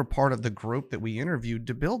they were part of the group that we interviewed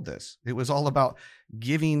to build this. It was all about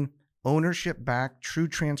giving ownership back, true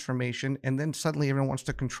transformation, and then suddenly everyone wants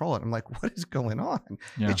to control it. I'm like, what is going on?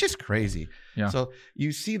 Yeah. It's just crazy. Yeah. So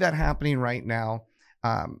you see that happening right now,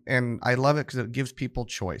 and I love it because it gives people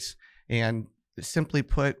choice. And simply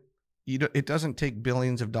put, it doesn't take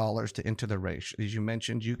billions of dollars to enter the race. As you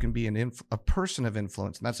mentioned, you can be a person of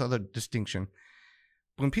influence, and that's the other distinction.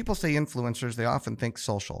 When people say influencers, they often think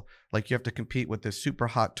social, like you have to compete with this super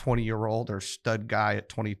hot 20-year-old or stud guy at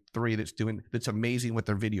 23 that's amazing with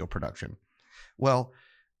their video production. Well,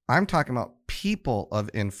 I'm talking about people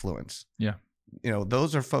of influence. Yeah.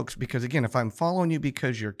 Those are folks, because again, if I'm following you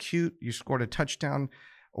because you're cute, you scored a touchdown,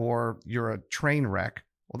 or you're a train wreck,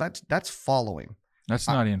 well, that's following. That's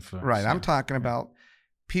not influence. Right. Yeah. I'm talking about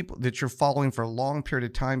people that you're following for a long period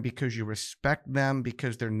of time because you respect them,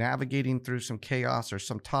 because they're navigating through some chaos or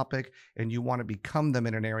some topic, and you want to become them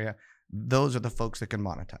in an area. Those are the folks that can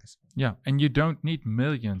monetize. Yeah. And you don't need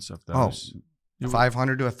millions of those.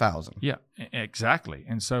 500 to 1,000. Yeah, exactly.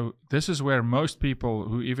 And so this is where most people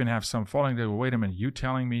who even have some following, they go, wait a minute, you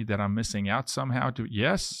telling me that I'm missing out somehow?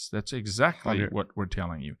 Yes, that's exactly what we're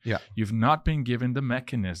telling you. Yeah. You've not been given the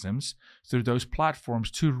mechanisms through those platforms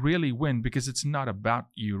to really win, because it's not about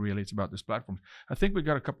you, really. It's about those platforms. I think we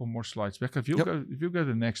got a couple more slides. Becca, if you go to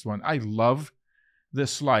the next one, I love this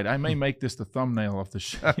slide. I may make this the thumbnail of the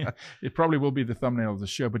show. It probably will be the thumbnail of the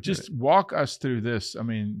show, but just walk us through this. I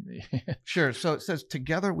mean, sure. So it says,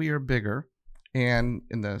 "Together we are bigger." And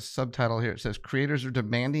in the subtitle here, it says, "Creators are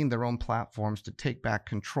demanding their own platforms to take back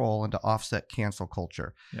control and to offset cancel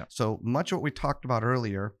culture." Yeah. So much of what we talked about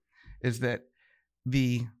earlier is that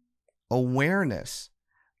the awareness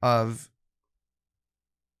of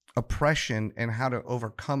oppression and how to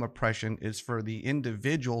overcome oppression is for the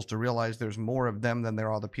individuals to realize there's more of them than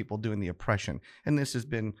there are the people doing the oppression. And this has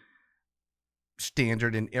been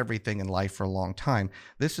standard in everything in life for a long time.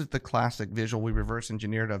 This is the classic visual we reverse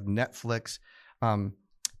engineered of Netflix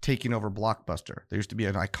taking over Blockbuster. There used to be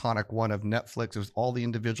an iconic one of Netflix. It was all the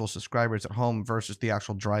individual subscribers at home versus the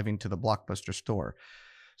actual driving to the Blockbuster store.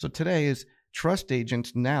 So today is trust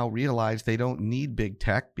agents now realize they don't need big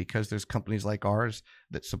tech because there's companies like ours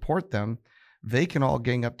that support them. They can all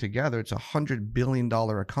gang up together. It's $100 billion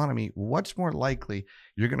economy. What's more likely?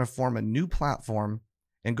 You're going to form a new platform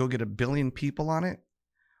and go get 1 billion people on it,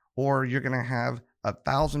 or you're going to have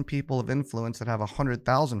 1,000 people of influence that have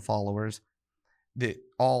 100,000 followers that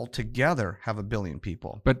all together have 1 billion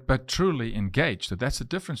people. But truly engaged. So that's the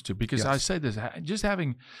difference too. Because I say this, just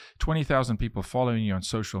having 20,000 people following you on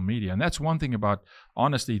social media, and that's one thing about,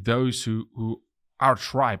 honestly, those who our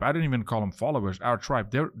tribe, I don't even call them followers, our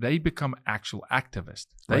tribe, they become actual activists.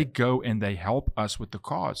 They go and they help us with the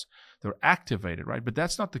cause. They're activated, right? But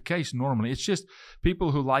that's not the case normally. It's just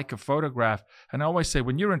people who like a photograph. And I always say,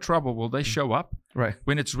 when you're in trouble, will they show up? Right.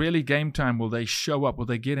 When it's really game time, will they show up? Will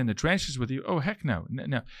they get in the trenches with you? Oh, heck no.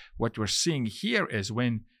 No. What we're seeing here is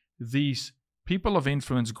when these people of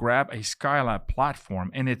influence grab a Skylab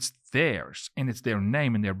platform and it's theirs and it's their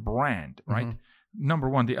name and their brand, right? Mm-hmm. Number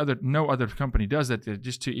one, no other company does that. They're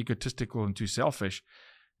just too egotistical and too selfish.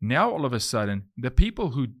 Now, all of a sudden, the people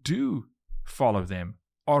who do follow them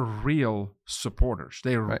are real supporters.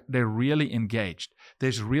 They're really engaged.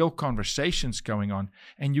 There's real conversations going on,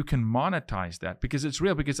 and you can monetize that because it's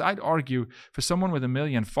real. Because I'd argue for someone with 1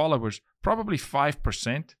 million followers, probably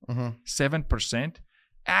 5%, 7%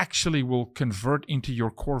 actually will convert into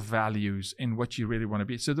your core values and what you really want to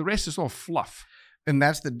be. So the rest is all fluff. And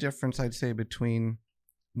that's the difference, I'd say, between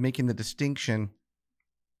making the distinction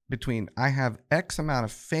between I have X amount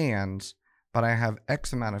of fans, but I have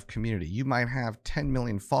X amount of community. You might have 10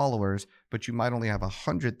 million followers, but you might only have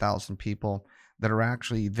 100,000 people that are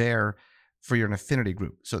actually there for your affinity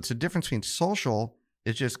group. So it's a difference between social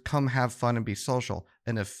is just come have fun and be social.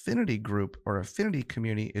 An affinity group or affinity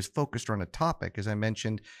community is focused on a topic. As I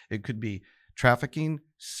mentioned, it could be trafficking,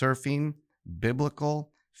 surfing,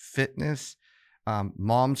 biblical, fitness,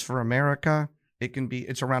 Moms for America.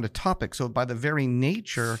 It's around a topic. So by the very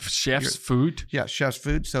nature, chef's food. Yeah, chef's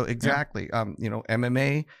food. So exactly,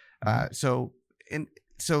 MMA. So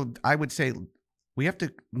I would say we have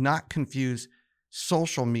to not confuse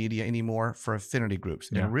social media anymore for affinity groups.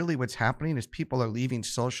 Yeah. And really what's happening is people are leaving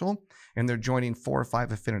social and they're joining 4 or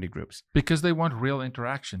 5 affinity groups. Because they want real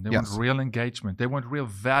interaction. They want real engagement. They want real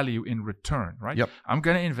value in return, right? Yep. I'm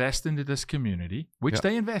going to invest into this community, which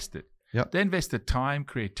they invested. Yep. They invested time,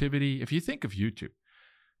 creativity. If you think of YouTube,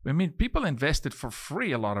 I mean, people invested for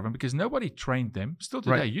free, a lot of them, because nobody trained them. Still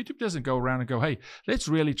today, YouTube doesn't go around and go, hey, let's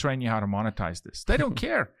really train you how to monetize this. They don't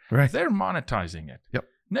care. They're monetizing it. Yep.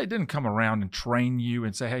 They didn't come around and train you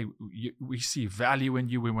and say, hey, we see value in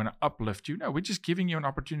you. We want to uplift you. No, we're just giving you an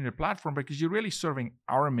opportunity, a platform, because you're really serving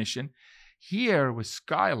our mission. Here with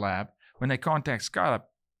Skylab, when they contact Skylab,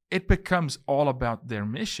 it becomes all about their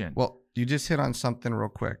mission. Well, you just hit on something real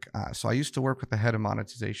quick. So I used to work with the head of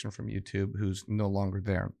monetization from YouTube who's no longer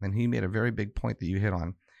there. And he made a very big point that you hit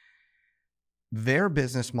on. Their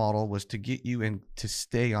business model was to get you in to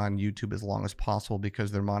stay on YouTube as long as possible because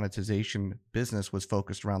their monetization business was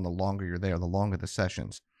focused around the longer you're there, the longer the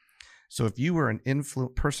sessions. So if you were an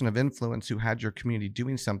person of influence who had your community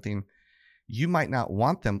doing something, you might not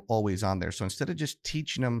want them always on there. So instead of just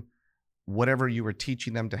teaching them whatever you were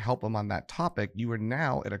teaching them to help them on that topic, you were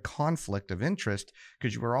now at a conflict of interest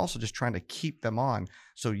because you were also just trying to keep them on.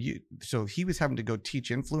 So he was having to go teach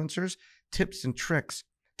influencers tips and tricks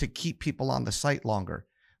to keep people on the site longer,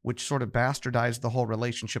 which sort of bastardized the whole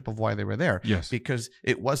relationship of why they were there. Yes. Because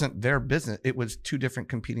it wasn't their business. It was 2 different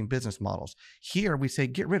competing business models. Here we say,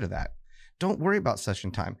 get rid of that. Don't worry about session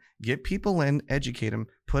time. Get people in, educate them,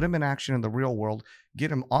 put them in action in the real world, get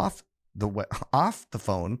them off the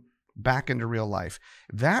phone, back into real life.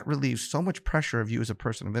 That relieves so much pressure of you as a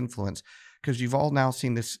person of influence because you've all now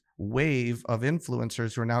seen this wave of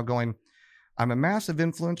influencers who are now going, I'm a massive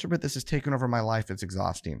influencer, but this has taken over my life. It's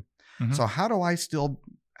exhausting. Mm-hmm. So how do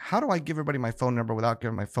I give everybody my phone number without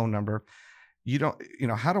giving my phone number?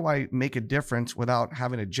 How do I make a difference without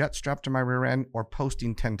having a jet strapped to my rear end or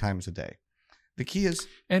posting 10 times a day? The key is...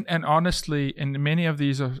 And honestly, and many of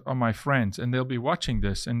these are my friends, and they'll be watching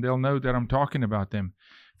this, and they'll know that I'm talking about them.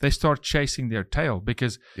 They start chasing their tail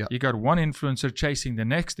because you got one influencer chasing the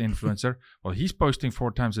next influencer. Well, he's posting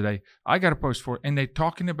 4 times a day. I got to post 4. And they're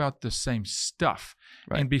talking about the same stuff.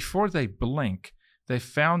 Right. And before they blink, they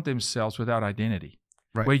found themselves without identity.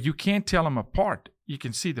 Right. Where you can't tell them apart. You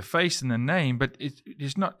can see the face and the name, but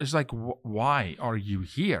it's not. It's like, why are you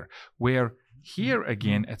here? Where here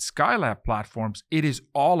again at Skylab Platforms, it is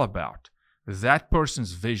all about that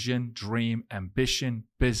person's vision, dream, ambition,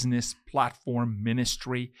 business, platform,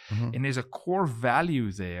 ministry. Mm-hmm. And there's a core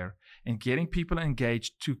value there in getting people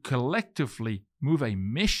engaged to collectively move a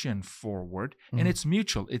mission forward. Mm-hmm. And it's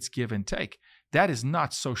mutual. It's give and take. That is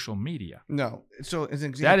not social media. No. So as an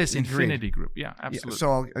example, that is Infinity Group. Yeah, absolutely. Yeah,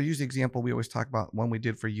 so I'll use the example we always talk about when we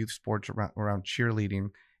did for youth sports around cheerleading.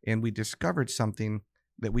 And we discovered something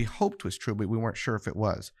that we hoped was true, but we weren't sure if it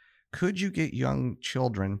was. Could you get young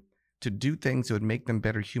children to do things that would make them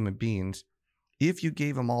better human beings if you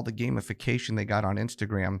gave them all the gamification they got on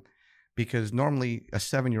Instagram? Because normally a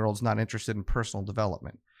 7-year-old's not interested in personal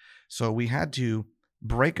development. So we had to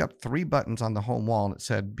break up 3 buttons on the home wall, and it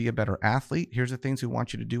said, be a better athlete. Here's the things we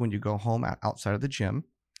want you to do when you go home outside of the gym.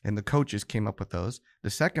 And the coaches came up with those. The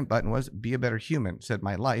second button was be a better human. It said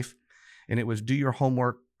my life. And it was do your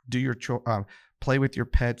homework, do your play with your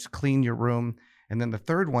pets, clean your room. And then the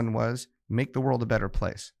third one was make the world a better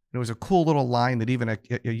place. And it was a cool little line that even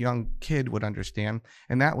a young kid would understand.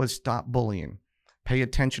 And that was stop bullying. Pay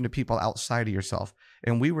attention to people outside of yourself.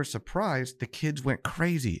 And we were surprised the kids went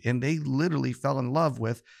crazy and they literally fell in love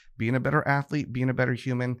with being a better athlete, being a better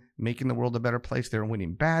human, making the world a better place. They were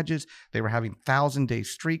winning badges. They were having 1,000-day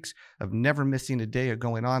streaks of never missing a day of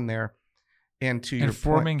going on there. And to your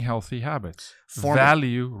forming point, healthy habits,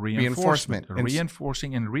 value reinforcement,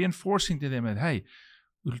 reinforcing to them that, hey,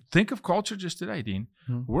 think of culture just today, Dean.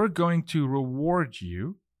 Mm-hmm. We're going to reward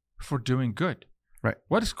you for doing good. Right.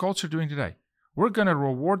 What is culture doing today? We're going to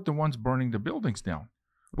reward the ones burning the buildings down.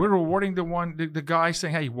 We're rewarding the guy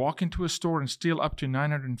saying, hey, walk into a store and steal up to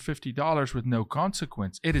 $950 with no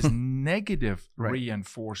consequence. It is negative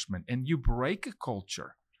reinforcement. And you break a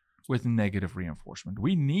culture with negative reinforcement.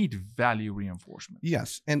 We need value reinforcement.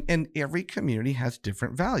 Yes. And every community has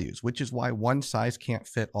different values, which is why one size can't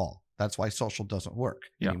fit all. That's why social doesn't work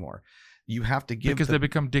anymore. you have to give because they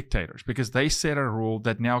become dictators, because they set a rule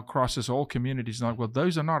that now crosses all communities. Like, well,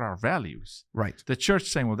 those are not our values. Right. The church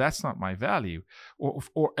saying, well, that's not my value,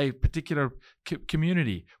 or a particular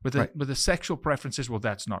community with the sexual preferences. Well,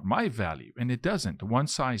 that's not my value, and it doesn't. One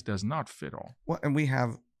size does not fit all. Well, and we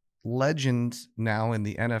have legends now in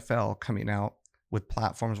the NFL coming out with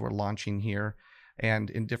platforms we're launching here and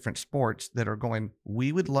in different sports that are going,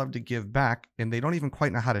 we would love to give back. And they don't even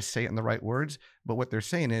quite know how to say it in the right words. But what they're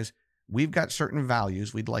saying is, we've got certain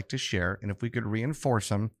values we'd like to share. And if we could reinforce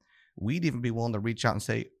them, we'd even be willing to reach out and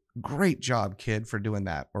say, great job, kid, for doing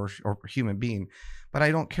that, or human being. But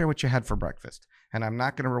I don't care what you had for breakfast. And I'm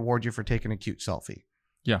not going to reward you for taking a cute selfie.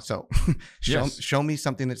 Yeah. So show me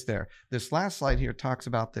something that's there. This last slide here talks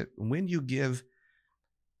about that when you give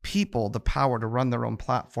people the power to run their own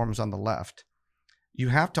platforms on the left, you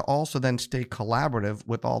have to also then stay collaborative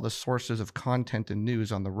with all the sources of content and news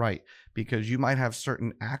on the right, because you might have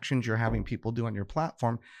certain actions you're having people do on your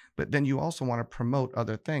platform, but then you also want to promote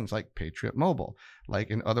other things like Patriot Mobile, like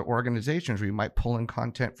in other organizations where you might pull in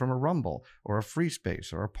content from a Rumble or a Free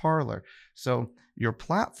Space or a Parler. So your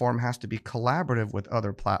platform has to be collaborative with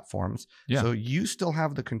other platforms. Yeah. So you still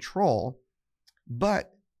have the control,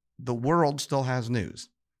 but the world still has news.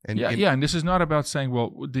 And this is not about saying,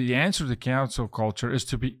 well, the answer to cancel culture is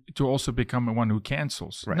to also become one who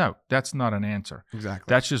cancels. Right. No, that's not an answer. Exactly.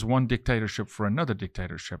 That's just one dictatorship for another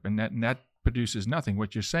dictatorship, and that produces nothing.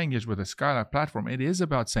 What you're saying is, with a Skylab platform, it is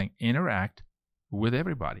about saying interact with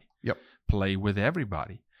everybody. Yep. Play with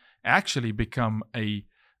everybody. Actually become a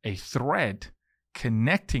thread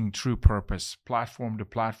connecting true purpose, platform to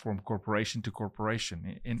platform, corporation to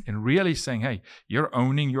corporation, and really saying, hey, you're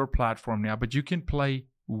owning your platform now, but you can play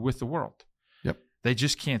with the world. Yep. They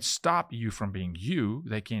just can't stop you from being you.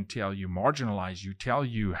 They can't tell you, marginalize you, tell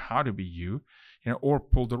you how to be you, or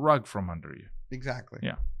pull the rug from under you. Exactly.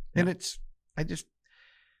 Yeah. And it's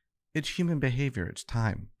human behavior. It's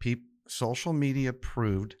time. Social media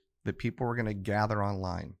proved that people were going to gather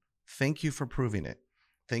online. Thank you for proving it.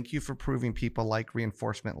 Thank you for proving people like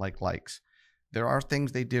reinforcement, like likes. There are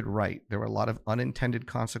things they did right. There were a lot of unintended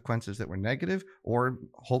consequences that were negative,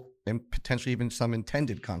 and potentially even some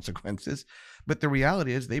intended consequences. But the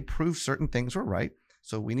reality is they proved certain things were right.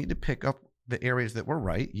 So we need to pick up the areas that were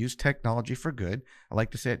right, use technology for good. I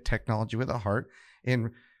like to say it, technology with a heart,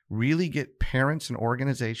 and really get parents and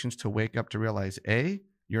organizations to wake up to realize, A,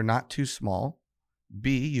 you're not too small.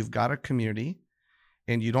 B, you've got a community,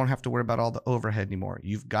 and you don't have to worry about all the overhead anymore.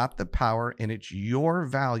 You've got the power, and it's your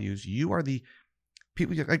values. You are the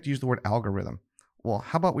people like to use the word algorithm. Well,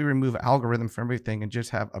 how about we remove algorithm from everything and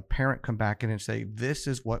just have a parent come back in and say, this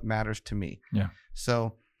is what matters to me. Yeah.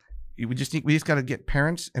 So we just got to get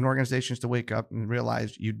parents and organizations to wake up and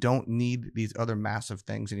realize you don't need these other massive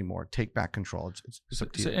things anymore. Take back control. It's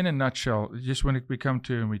up to you. So in a nutshell, just when we come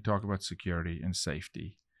to and we talk about security and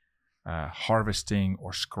safety, harvesting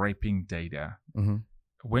or scraping data, mm-hmm.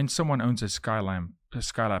 when someone owns a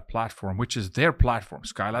Skylab platform, which is their platform,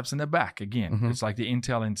 Skylab's in the back. Again, mm-hmm. it's like the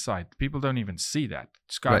Intel inside. People don't even see that.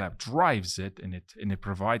 Skylab drives it, and it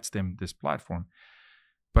provides them this platform.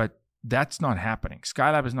 But that's not happening.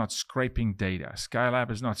 Skylab is not scraping data. Skylab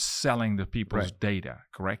is not selling the people's data,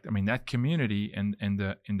 correct? I mean, that community and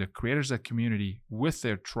the creators of that community with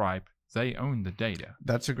their tribe, they own the data.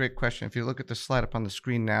 That's a great question. If you look at the slide up on the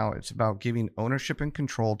screen now, it's about giving ownership and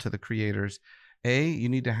control to the creators. You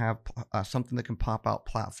need to have something that can pop out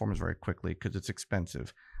platforms very quickly because it's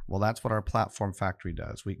expensive. Well, that's what our platform factory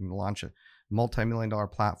does. We can launch a multi-million-dollar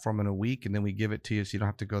platform in a week, and then we give it to you so you don't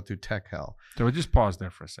have to go through tech hell. So we'll just pause there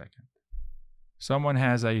for a second. Someone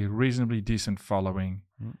has a reasonably decent following.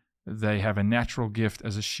 Mm-hmm. They have a natural gift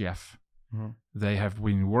as a chef. Mm-hmm. They have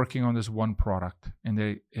been working on this one product, and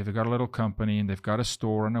they've got a little company, and they've got a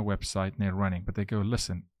store and a website, and they're running. But they go,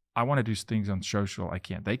 listen, I want to do things on social. I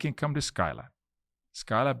can't. They can come to Skylab.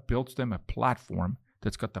 Skylab builds them a platform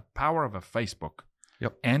that's got the power of a Facebook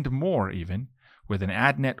and more, even with an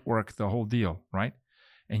ad network, the whole deal, right?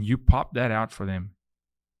 And you pop that out for them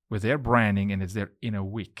with their branding, and it's there in a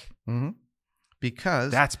week. Mm-hmm.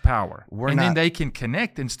 Because that's power. Then they can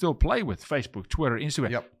connect and still play with Facebook, Twitter, Instagram.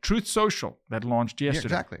 Yep. Truth Social that launched yesterday.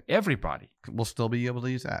 Yeah, exactly. Everybody will still be able to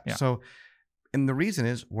use that. Yeah. So, and the reason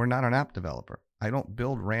is we're not an app developer. I don't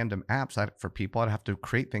build random apps for people. I'd have to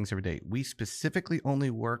create things every day. We specifically only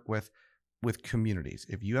work with communities.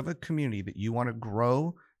 If you have a community that you want to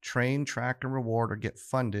grow, train, track, and reward, or get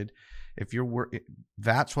funded,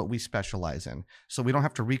 that's what we specialize in. So we don't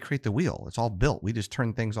have to recreate the wheel. It's all built. We just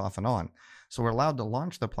turn things off and on. So we're allowed to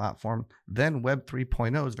launch the platform. Then Web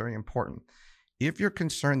 3.0 is very important. if you're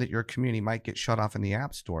concerned that your community might get shut off in the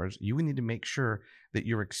app stores, you need to make sure that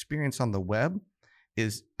your experience on the web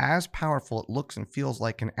is as powerful, it looks and feels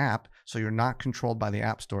like an app, so you're not controlled by the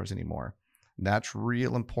app stores anymore. That's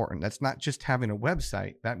real important. That's not just having a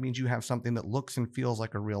website. That means you have something that looks and feels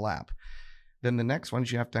like a real app. Then the next one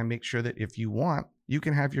is you have to make sure that if you want, you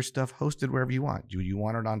can have your stuff hosted wherever you want. Do you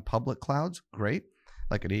want it on public clouds? Great,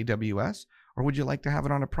 like at AWS, or would you like to have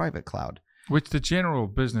it on a private cloud? Which the general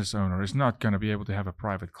business owner is not going to be able to have a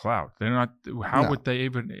private cloud. They're not. How would they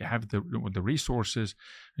even have the resources?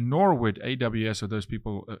 Nor would AWS or those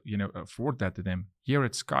people, afford that to them. Here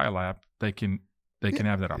at Skylab, they can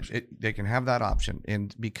have that option. They can have that option,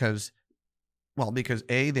 and because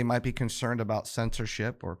A, they might be concerned about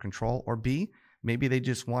censorship or control, or B, maybe they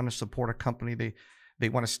just want to support a company. They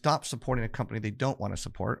want to stop supporting a company they don't want to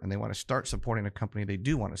support, and they want to start supporting a company they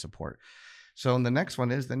do want to support. So the next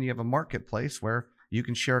one is then you have a marketplace where you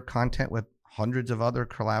can share content with hundreds of other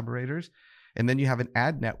collaborators. And then you have an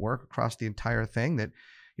ad network across the entire thing that,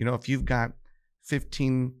 if you've got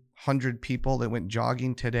 1,500 people that went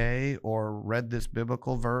jogging today or read this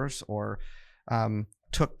biblical verse or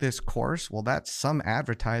took this course, well, that's some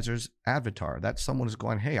advertiser's avatar. That's someone who's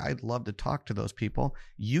going, hey, I'd love to talk to those people.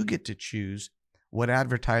 You get to choose what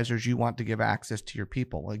advertisers you want to give access to your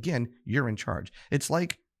people. Well, again, you're in charge. It's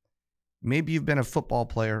like, maybe you've been a football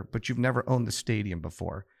player, but you've never owned the stadium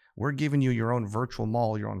before. We're giving you your own virtual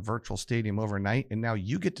mall, your own virtual stadium overnight, and now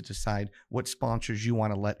you get to decide what sponsors you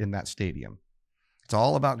want to let in that stadium. It's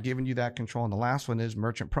all about giving you that control. And the last one is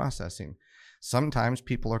merchant processing. Sometimes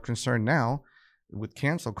people are concerned now with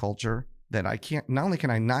cancel culture that not only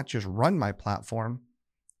can I not just run my platform,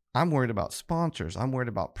 I'm worried about sponsors. I'm worried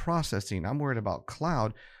about processing. I'm worried about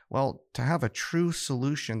cloud. Well, to have a true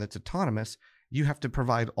solution that's autonomous, you have to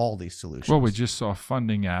provide all these solutions. Well, we just saw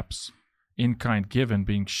funding apps, in-kind given,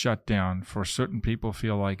 being shut down for certain people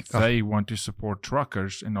feel like they want to support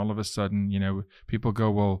truckers. And all of a sudden, people go,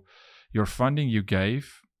 well, your funding you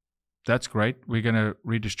gave, that's great. We're going to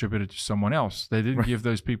redistribute it to someone else. They didn't give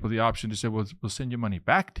those people the option to say, well, we'll send your money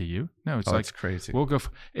back to you. No, it's it's crazy. We'll go.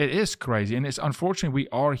 It is crazy. And it's unfortunately, we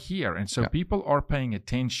are here. And so people are paying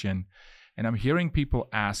attention. And I'm hearing people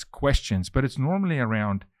ask questions, but it's normally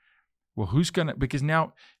around, well, who's going to, because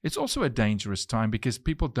now it's also a dangerous time because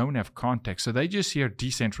people don't have context. So they just hear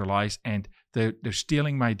decentralized and they're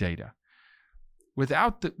stealing my data.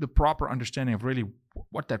 Without the proper understanding of really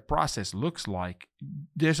what that process looks like,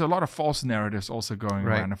 there's a lot of false narratives also going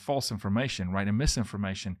around and false information, right? And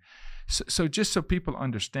misinformation. So just so people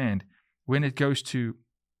understand, when it goes to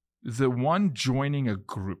the one joining a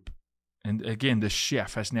group, and again, the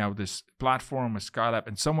chef has now this platform with Skylab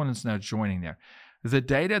and someone is now joining there. The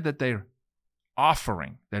data that they're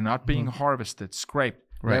offering, they're not being harvested, scraped.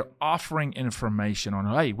 Right. They're offering information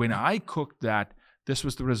on, hey, when I cooked that, this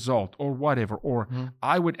was the result, or whatever. Or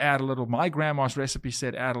I would add a little, my grandma's recipe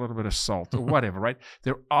said add a little bit of salt, or whatever, right?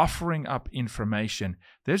 They're offering up information.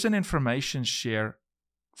 There's an information share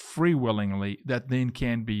free willingly that then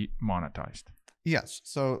can be monetized. Yes.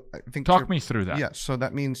 So I think talk me through that. Yes. So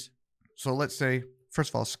that means, let's say,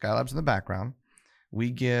 first of all, Skylab's in the background.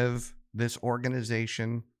 We give this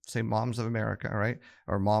organization, say Moms of America, right?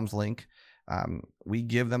 Or Moms Link. We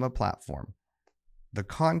give them a platform. The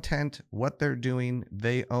content, what they're doing,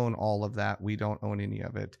 they own all of that. We don't own any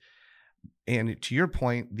of it. And to your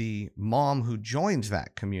point, the mom who joins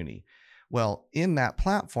that community, well, in that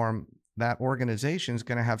platform, that organization is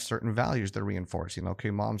going to have certain values they're reinforcing.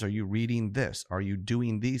 Okay, moms, are you reading this? Are you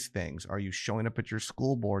doing these things? Are you showing up at your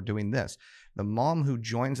school board doing this? The mom who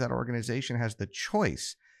joins that organization has the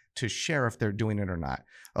choice to share if they're doing it or not.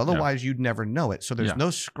 Otherwise, you'd never know it. So there's no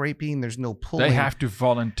scraping. There's no pulling. They have to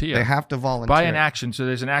volunteer. They have to volunteer. By an action. So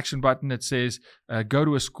there's an action button that says, go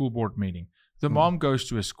to a school board meeting. The mom goes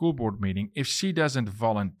to a school board meeting. If she doesn't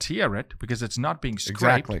volunteer it, because it's not being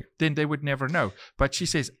scraped, then they would never know. But she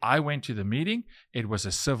says, I went to the meeting. It was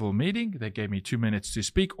a civil meeting. They gave me 2 minutes to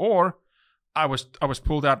speak. Or I was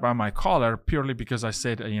pulled out by my collar purely because I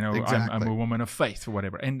said, I'm a woman of faith or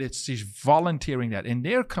whatever. And she's volunteering that. And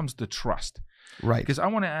there comes the trust. Right. Because I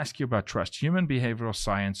want to ask you about trust. Human behavioral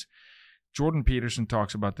science. Jordan Peterson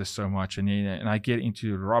talks about this so much. And I get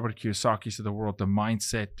into Robert Kiyosaki's of the world, the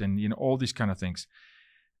mindset and, all these kind of things.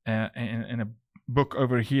 And a book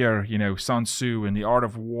over here, Sun Tzu and the art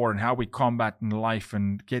of war and how we combat in life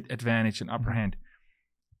and get advantage and upper hand.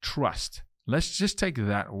 Trust. Let's just take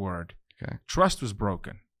that word. Okay. Trust was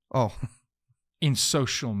broken. Oh. In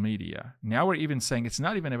social media. Now we're even saying it's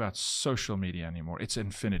not even about social media anymore. It's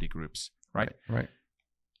infinity groups, right? Right.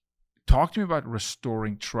 Talk to me about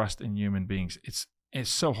restoring trust in human beings. it's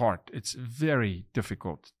so hard. It's very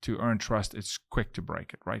difficult to earn trust. It's quick to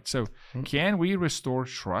break it, right? So can we restore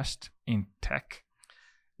trust in tech?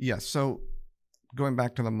 Yes. So going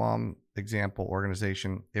back to the mom example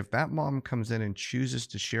organization, if that mom comes in and chooses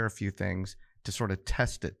to share a few things to sort of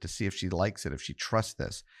test it, to see if she likes it, if she trusts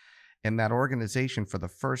this, and that organization for the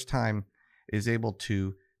first time is able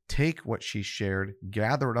to take what she shared,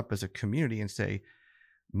 gather it up as a community and say,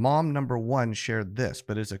 mom number one shared this,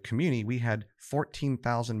 but as a community, we had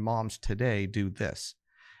 14,000 moms today do this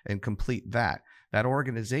and complete that. That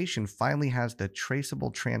organization finally has the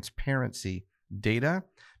traceable transparency data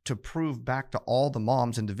to prove back to all the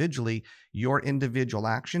moms individually, your individual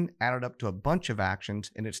action added up to a bunch of actions,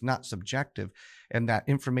 and it's not subjective. And that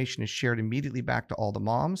information is shared immediately back to all the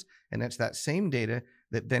moms. And it's that same data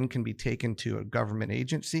that then can be taken to a government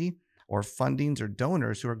agency or fundings or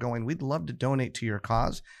donors who are going, we'd love to donate to your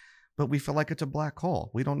cause, but we feel like it's a black hole.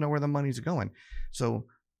 We don't know where the money's going. So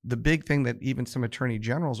the big thing that even some attorney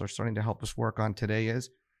generals are starting to help us work on today is,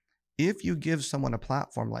 if you give someone a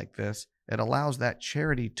platform like this, it allows that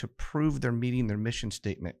charity to prove they're meeting their mission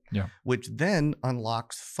statement, which then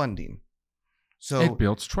unlocks funding. So it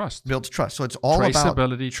builds trust. So it's all about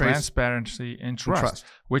traceability, transparency, and trust,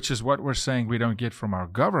 which is what we're saying we don't get from our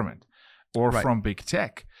government or from big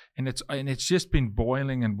tech. And it's just been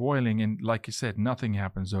boiling and boiling. And like you said, nothing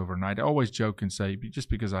happens overnight. I always joke and say, just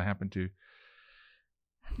because I happen to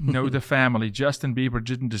know the family, Justin Bieber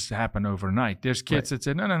didn't just happen overnight. There's kids that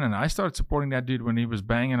say, no. I started supporting that dude when he was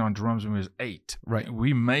banging on drums when he was 8. Right.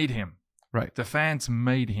 We made him. Right. The fans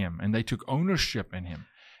made him, and they took ownership in him.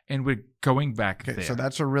 And we're going back there. So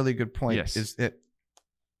that's a really good point. Yes. Is that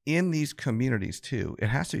in these communities too, it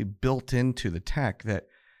has to be built into the tech that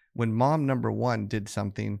when mom number one did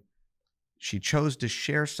something, she chose to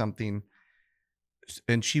share something,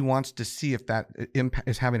 and she wants to see if that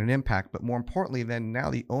is having an impact. But more importantly, then now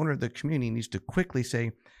the owner of the community needs to quickly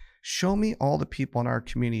say, show me all the people in our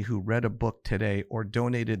community who read a book today or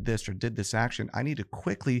donated this or did this action. I need to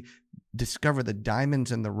quickly discover the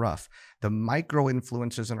diamonds in the rough, the micro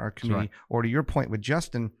influences in our community. Right. Or to your point with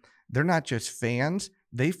Justin, they're not just fans.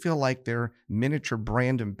 They feel like they're miniature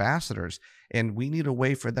brand ambassadors. And we need a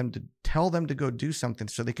way for them to tell them to go do something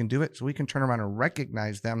so they can do it, so we can turn around and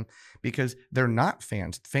recognize them, because they're not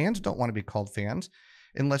fans. Fans don't want to be called fans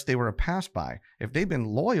unless they were a pass-by. If they've been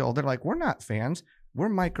loyal, they're like, we're not fans. We're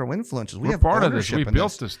micro influencers. We're have part of this. We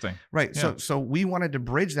built this thing. Right. Yeah. So we wanted to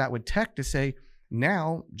bridge that with tech to say,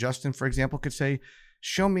 now Justin, for example, could say,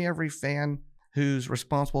 show me every fan who's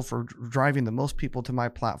responsible for driving the most people to my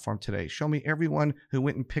platform today. Show me everyone who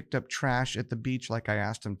went and picked up trash at the beach like I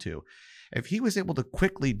asked him to. If he was able to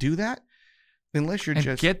quickly do that, unless you're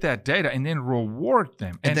just get that data and then reward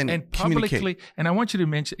them and publicly, and I want you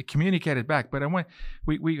to communicate it back. But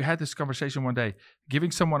we had this conversation one day,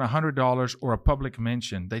 giving someone $100 or a public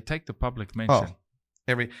mention. They take the public mention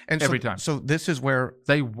every time. So this is where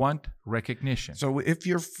they want recognition. So if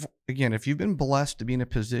you've been blessed to be in a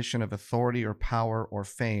position of authority or power or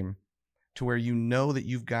fame, to where you know that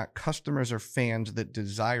you've got customers or fans that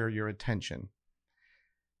desire your attention,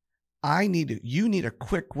 you need a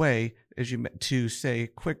quick way to say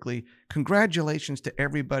quickly, congratulations to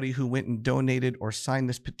everybody who went and donated or signed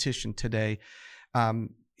this petition today.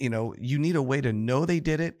 You need a way to know they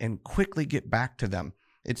did it and quickly get back to them.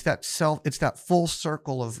 It's that full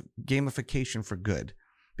circle of gamification for good,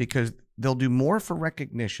 because they'll do more for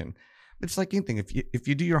recognition. It's like anything. If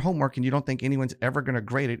you do your homework and you don't think anyone's ever going to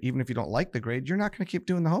grade it, even if you don't like the grade, you're not going to keep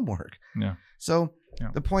doing the homework. Yeah. So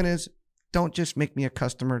the point is, don't just make me a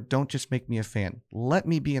customer. Don't just make me a fan. Let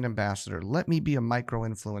me be an ambassador. Let me be a micro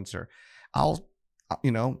influencer. I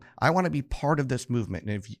want to be part of this movement.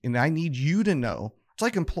 And I need you to know, it's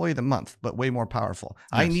like employee of the month, but way more powerful.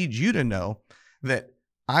 Yes. I need you to know that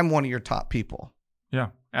I'm one of your top people.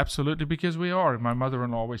 Yeah, absolutely. Because we are. My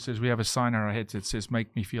mother-in-law always says we have a sign on our heads that says,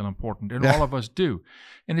 make me feel important. And all of us do.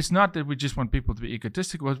 And it's not that we just want people to be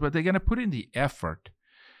egotistical, but they're going to put in the effort.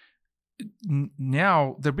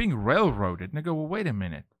 Now they're being railroaded, and they go, well, wait a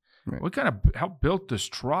minute. Right. We kind of helped build this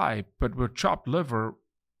tribe, but we're chopped liver.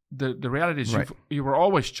 The reality is you were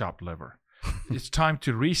always chopped liver. It's time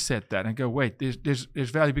to reset that and go, wait, there's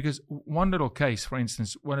value. Because one little case, for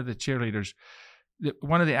instance, one of the cheerleaders,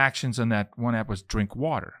 one of the actions on that one app was drink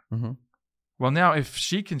water. Mm-hmm. Well, now if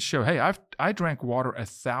she can show, hey, I drank water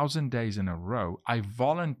 1,000 days in a row. I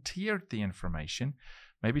volunteered the information.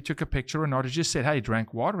 Maybe took a picture or not, or just said, hey,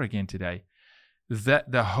 drank water again today.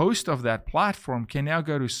 That the host of that platform can now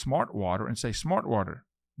go to Smart Water and say, Smart Water,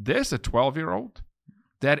 there's a 12-year-old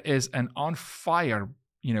that is an on fire,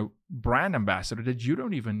 brand ambassador that you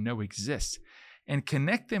don't even know exists. and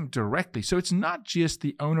connect them directly. So it's not just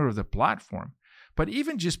the owner of the platform, but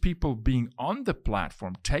even just people being on the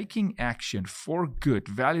platform, taking action for good,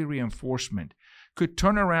 value reinforcement, could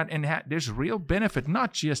turn around and there's real benefit,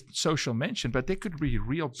 not just social mention, but there could be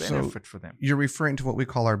real benefit for them. You're referring to what we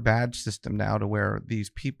call our badge system now, to where these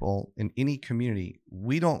people in any community,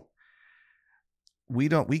 we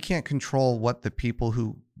can't control what the people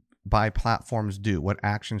who buy platforms do, what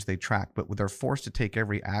actions they track, but they're forced to take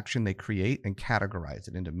every action they create and categorize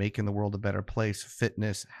it into making the world a better place,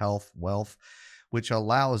 fitness, health, wealth, which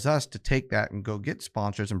allows us to take that and go get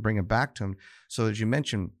sponsors and bring it back to them. So as you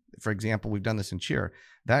mentioned, for example, we've done this in Cheer.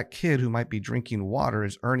 That kid who might be drinking water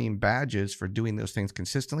is earning badges for doing those things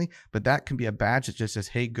consistently, but that can be a badge that just says,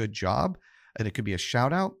 hey, good job. And it could be a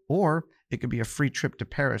shout out, or it could be a free trip to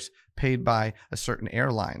Paris paid by a certain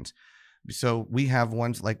airlines. So we have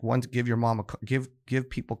ones give your mom give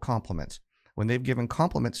people compliments. When they've given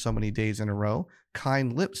compliments so many days in a row,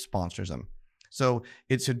 Kind Lips sponsors them. So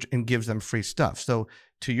and gives them free stuff. So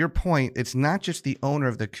to your point, it's not just the owner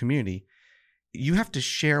of the community. You have to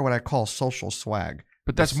share what I call social swag.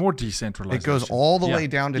 But that's more decentralized. It goes all the way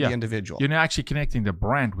down to the individual. You're actually connecting the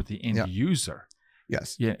brand with the end user.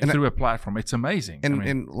 Yes. Yeah, and through a platform. It's amazing.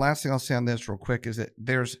 And last thing I'll say on this real quick is that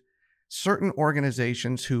there's certain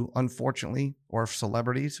organizations who, unfortunately, or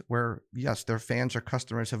celebrities, where, yes, their fans or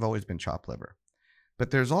customers have always been chopped liver.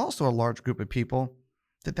 But there's also a large group of people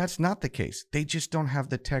that's not the case. They just don't have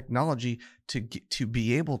the technology to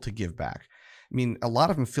be able to give back. I mean, a lot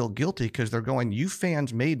of them feel guilty because they're going, you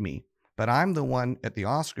fans made me, but I'm the one at the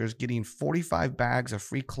Oscars getting 45 bags of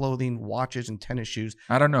free clothing, watches, and tennis shoes.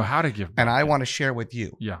 I don't know how to give back. And I want to share with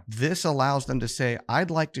you. Yeah. This allows them to say,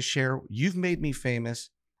 I'd like to share. You've made me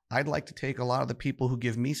famous. I'd like to take a lot of the people who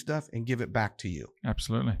give me stuff and give it back to you.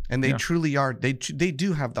 Absolutely. And they truly are. They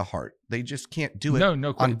do have the heart. They just can't do it.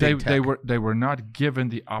 No. On big tech. They were not given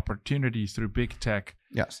the opportunity through big tech.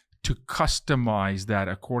 Yes. To customize that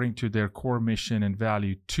according to their core mission and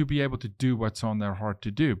value, to be able to do what's on their heart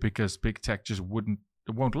to do, because big tech just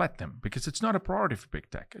won't let them, because it's not a priority for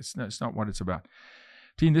big tech. It's not what it's about.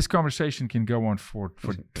 Dean, this conversation can go on for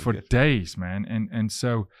days, man. And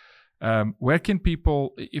so. Where can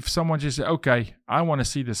people, if someone just says, okay, I want to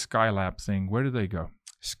see the Skylab thing, where do they go?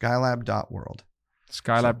 Skylab.world.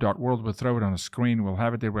 Skylab.world. We'll throw it on the screen. We'll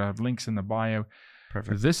have it there. We'll have links in the bio.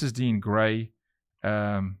 Perfect. This is Dean Gray.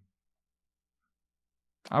 I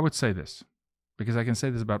would say this, because I can say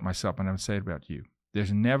this about myself, and I would say it about you.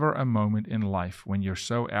 There's never a moment in life when you're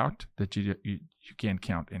so out that you can't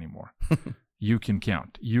count anymore. You can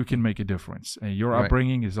count. You can make a difference. Your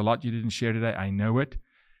upbringing is a lot you didn't share today. I know it.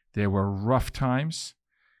 There were rough times.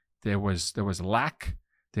 There was lack.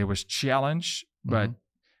 There was challenge. But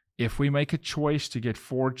if we make a choice to get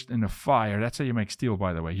forged in a fire, that's how you make steel,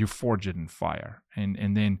 by the way. You forge it in fire.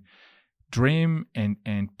 And then dream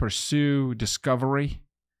and pursue discovery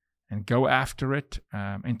and go after it.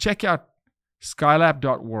 And check out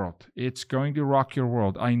skylab.world. It's going to rock your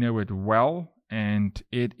world. I know it well. And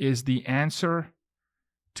it is the answer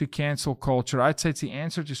to cancel culture. I'd say it's the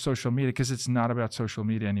answer to social media, because it's not about social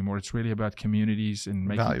media anymore. It's really about communities and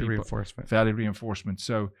making value reinforcement.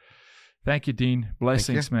 So thank you, Dean.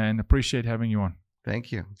 Blessings, man. Appreciate having you on.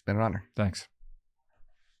 Thank you. It's been an honor. Thanks.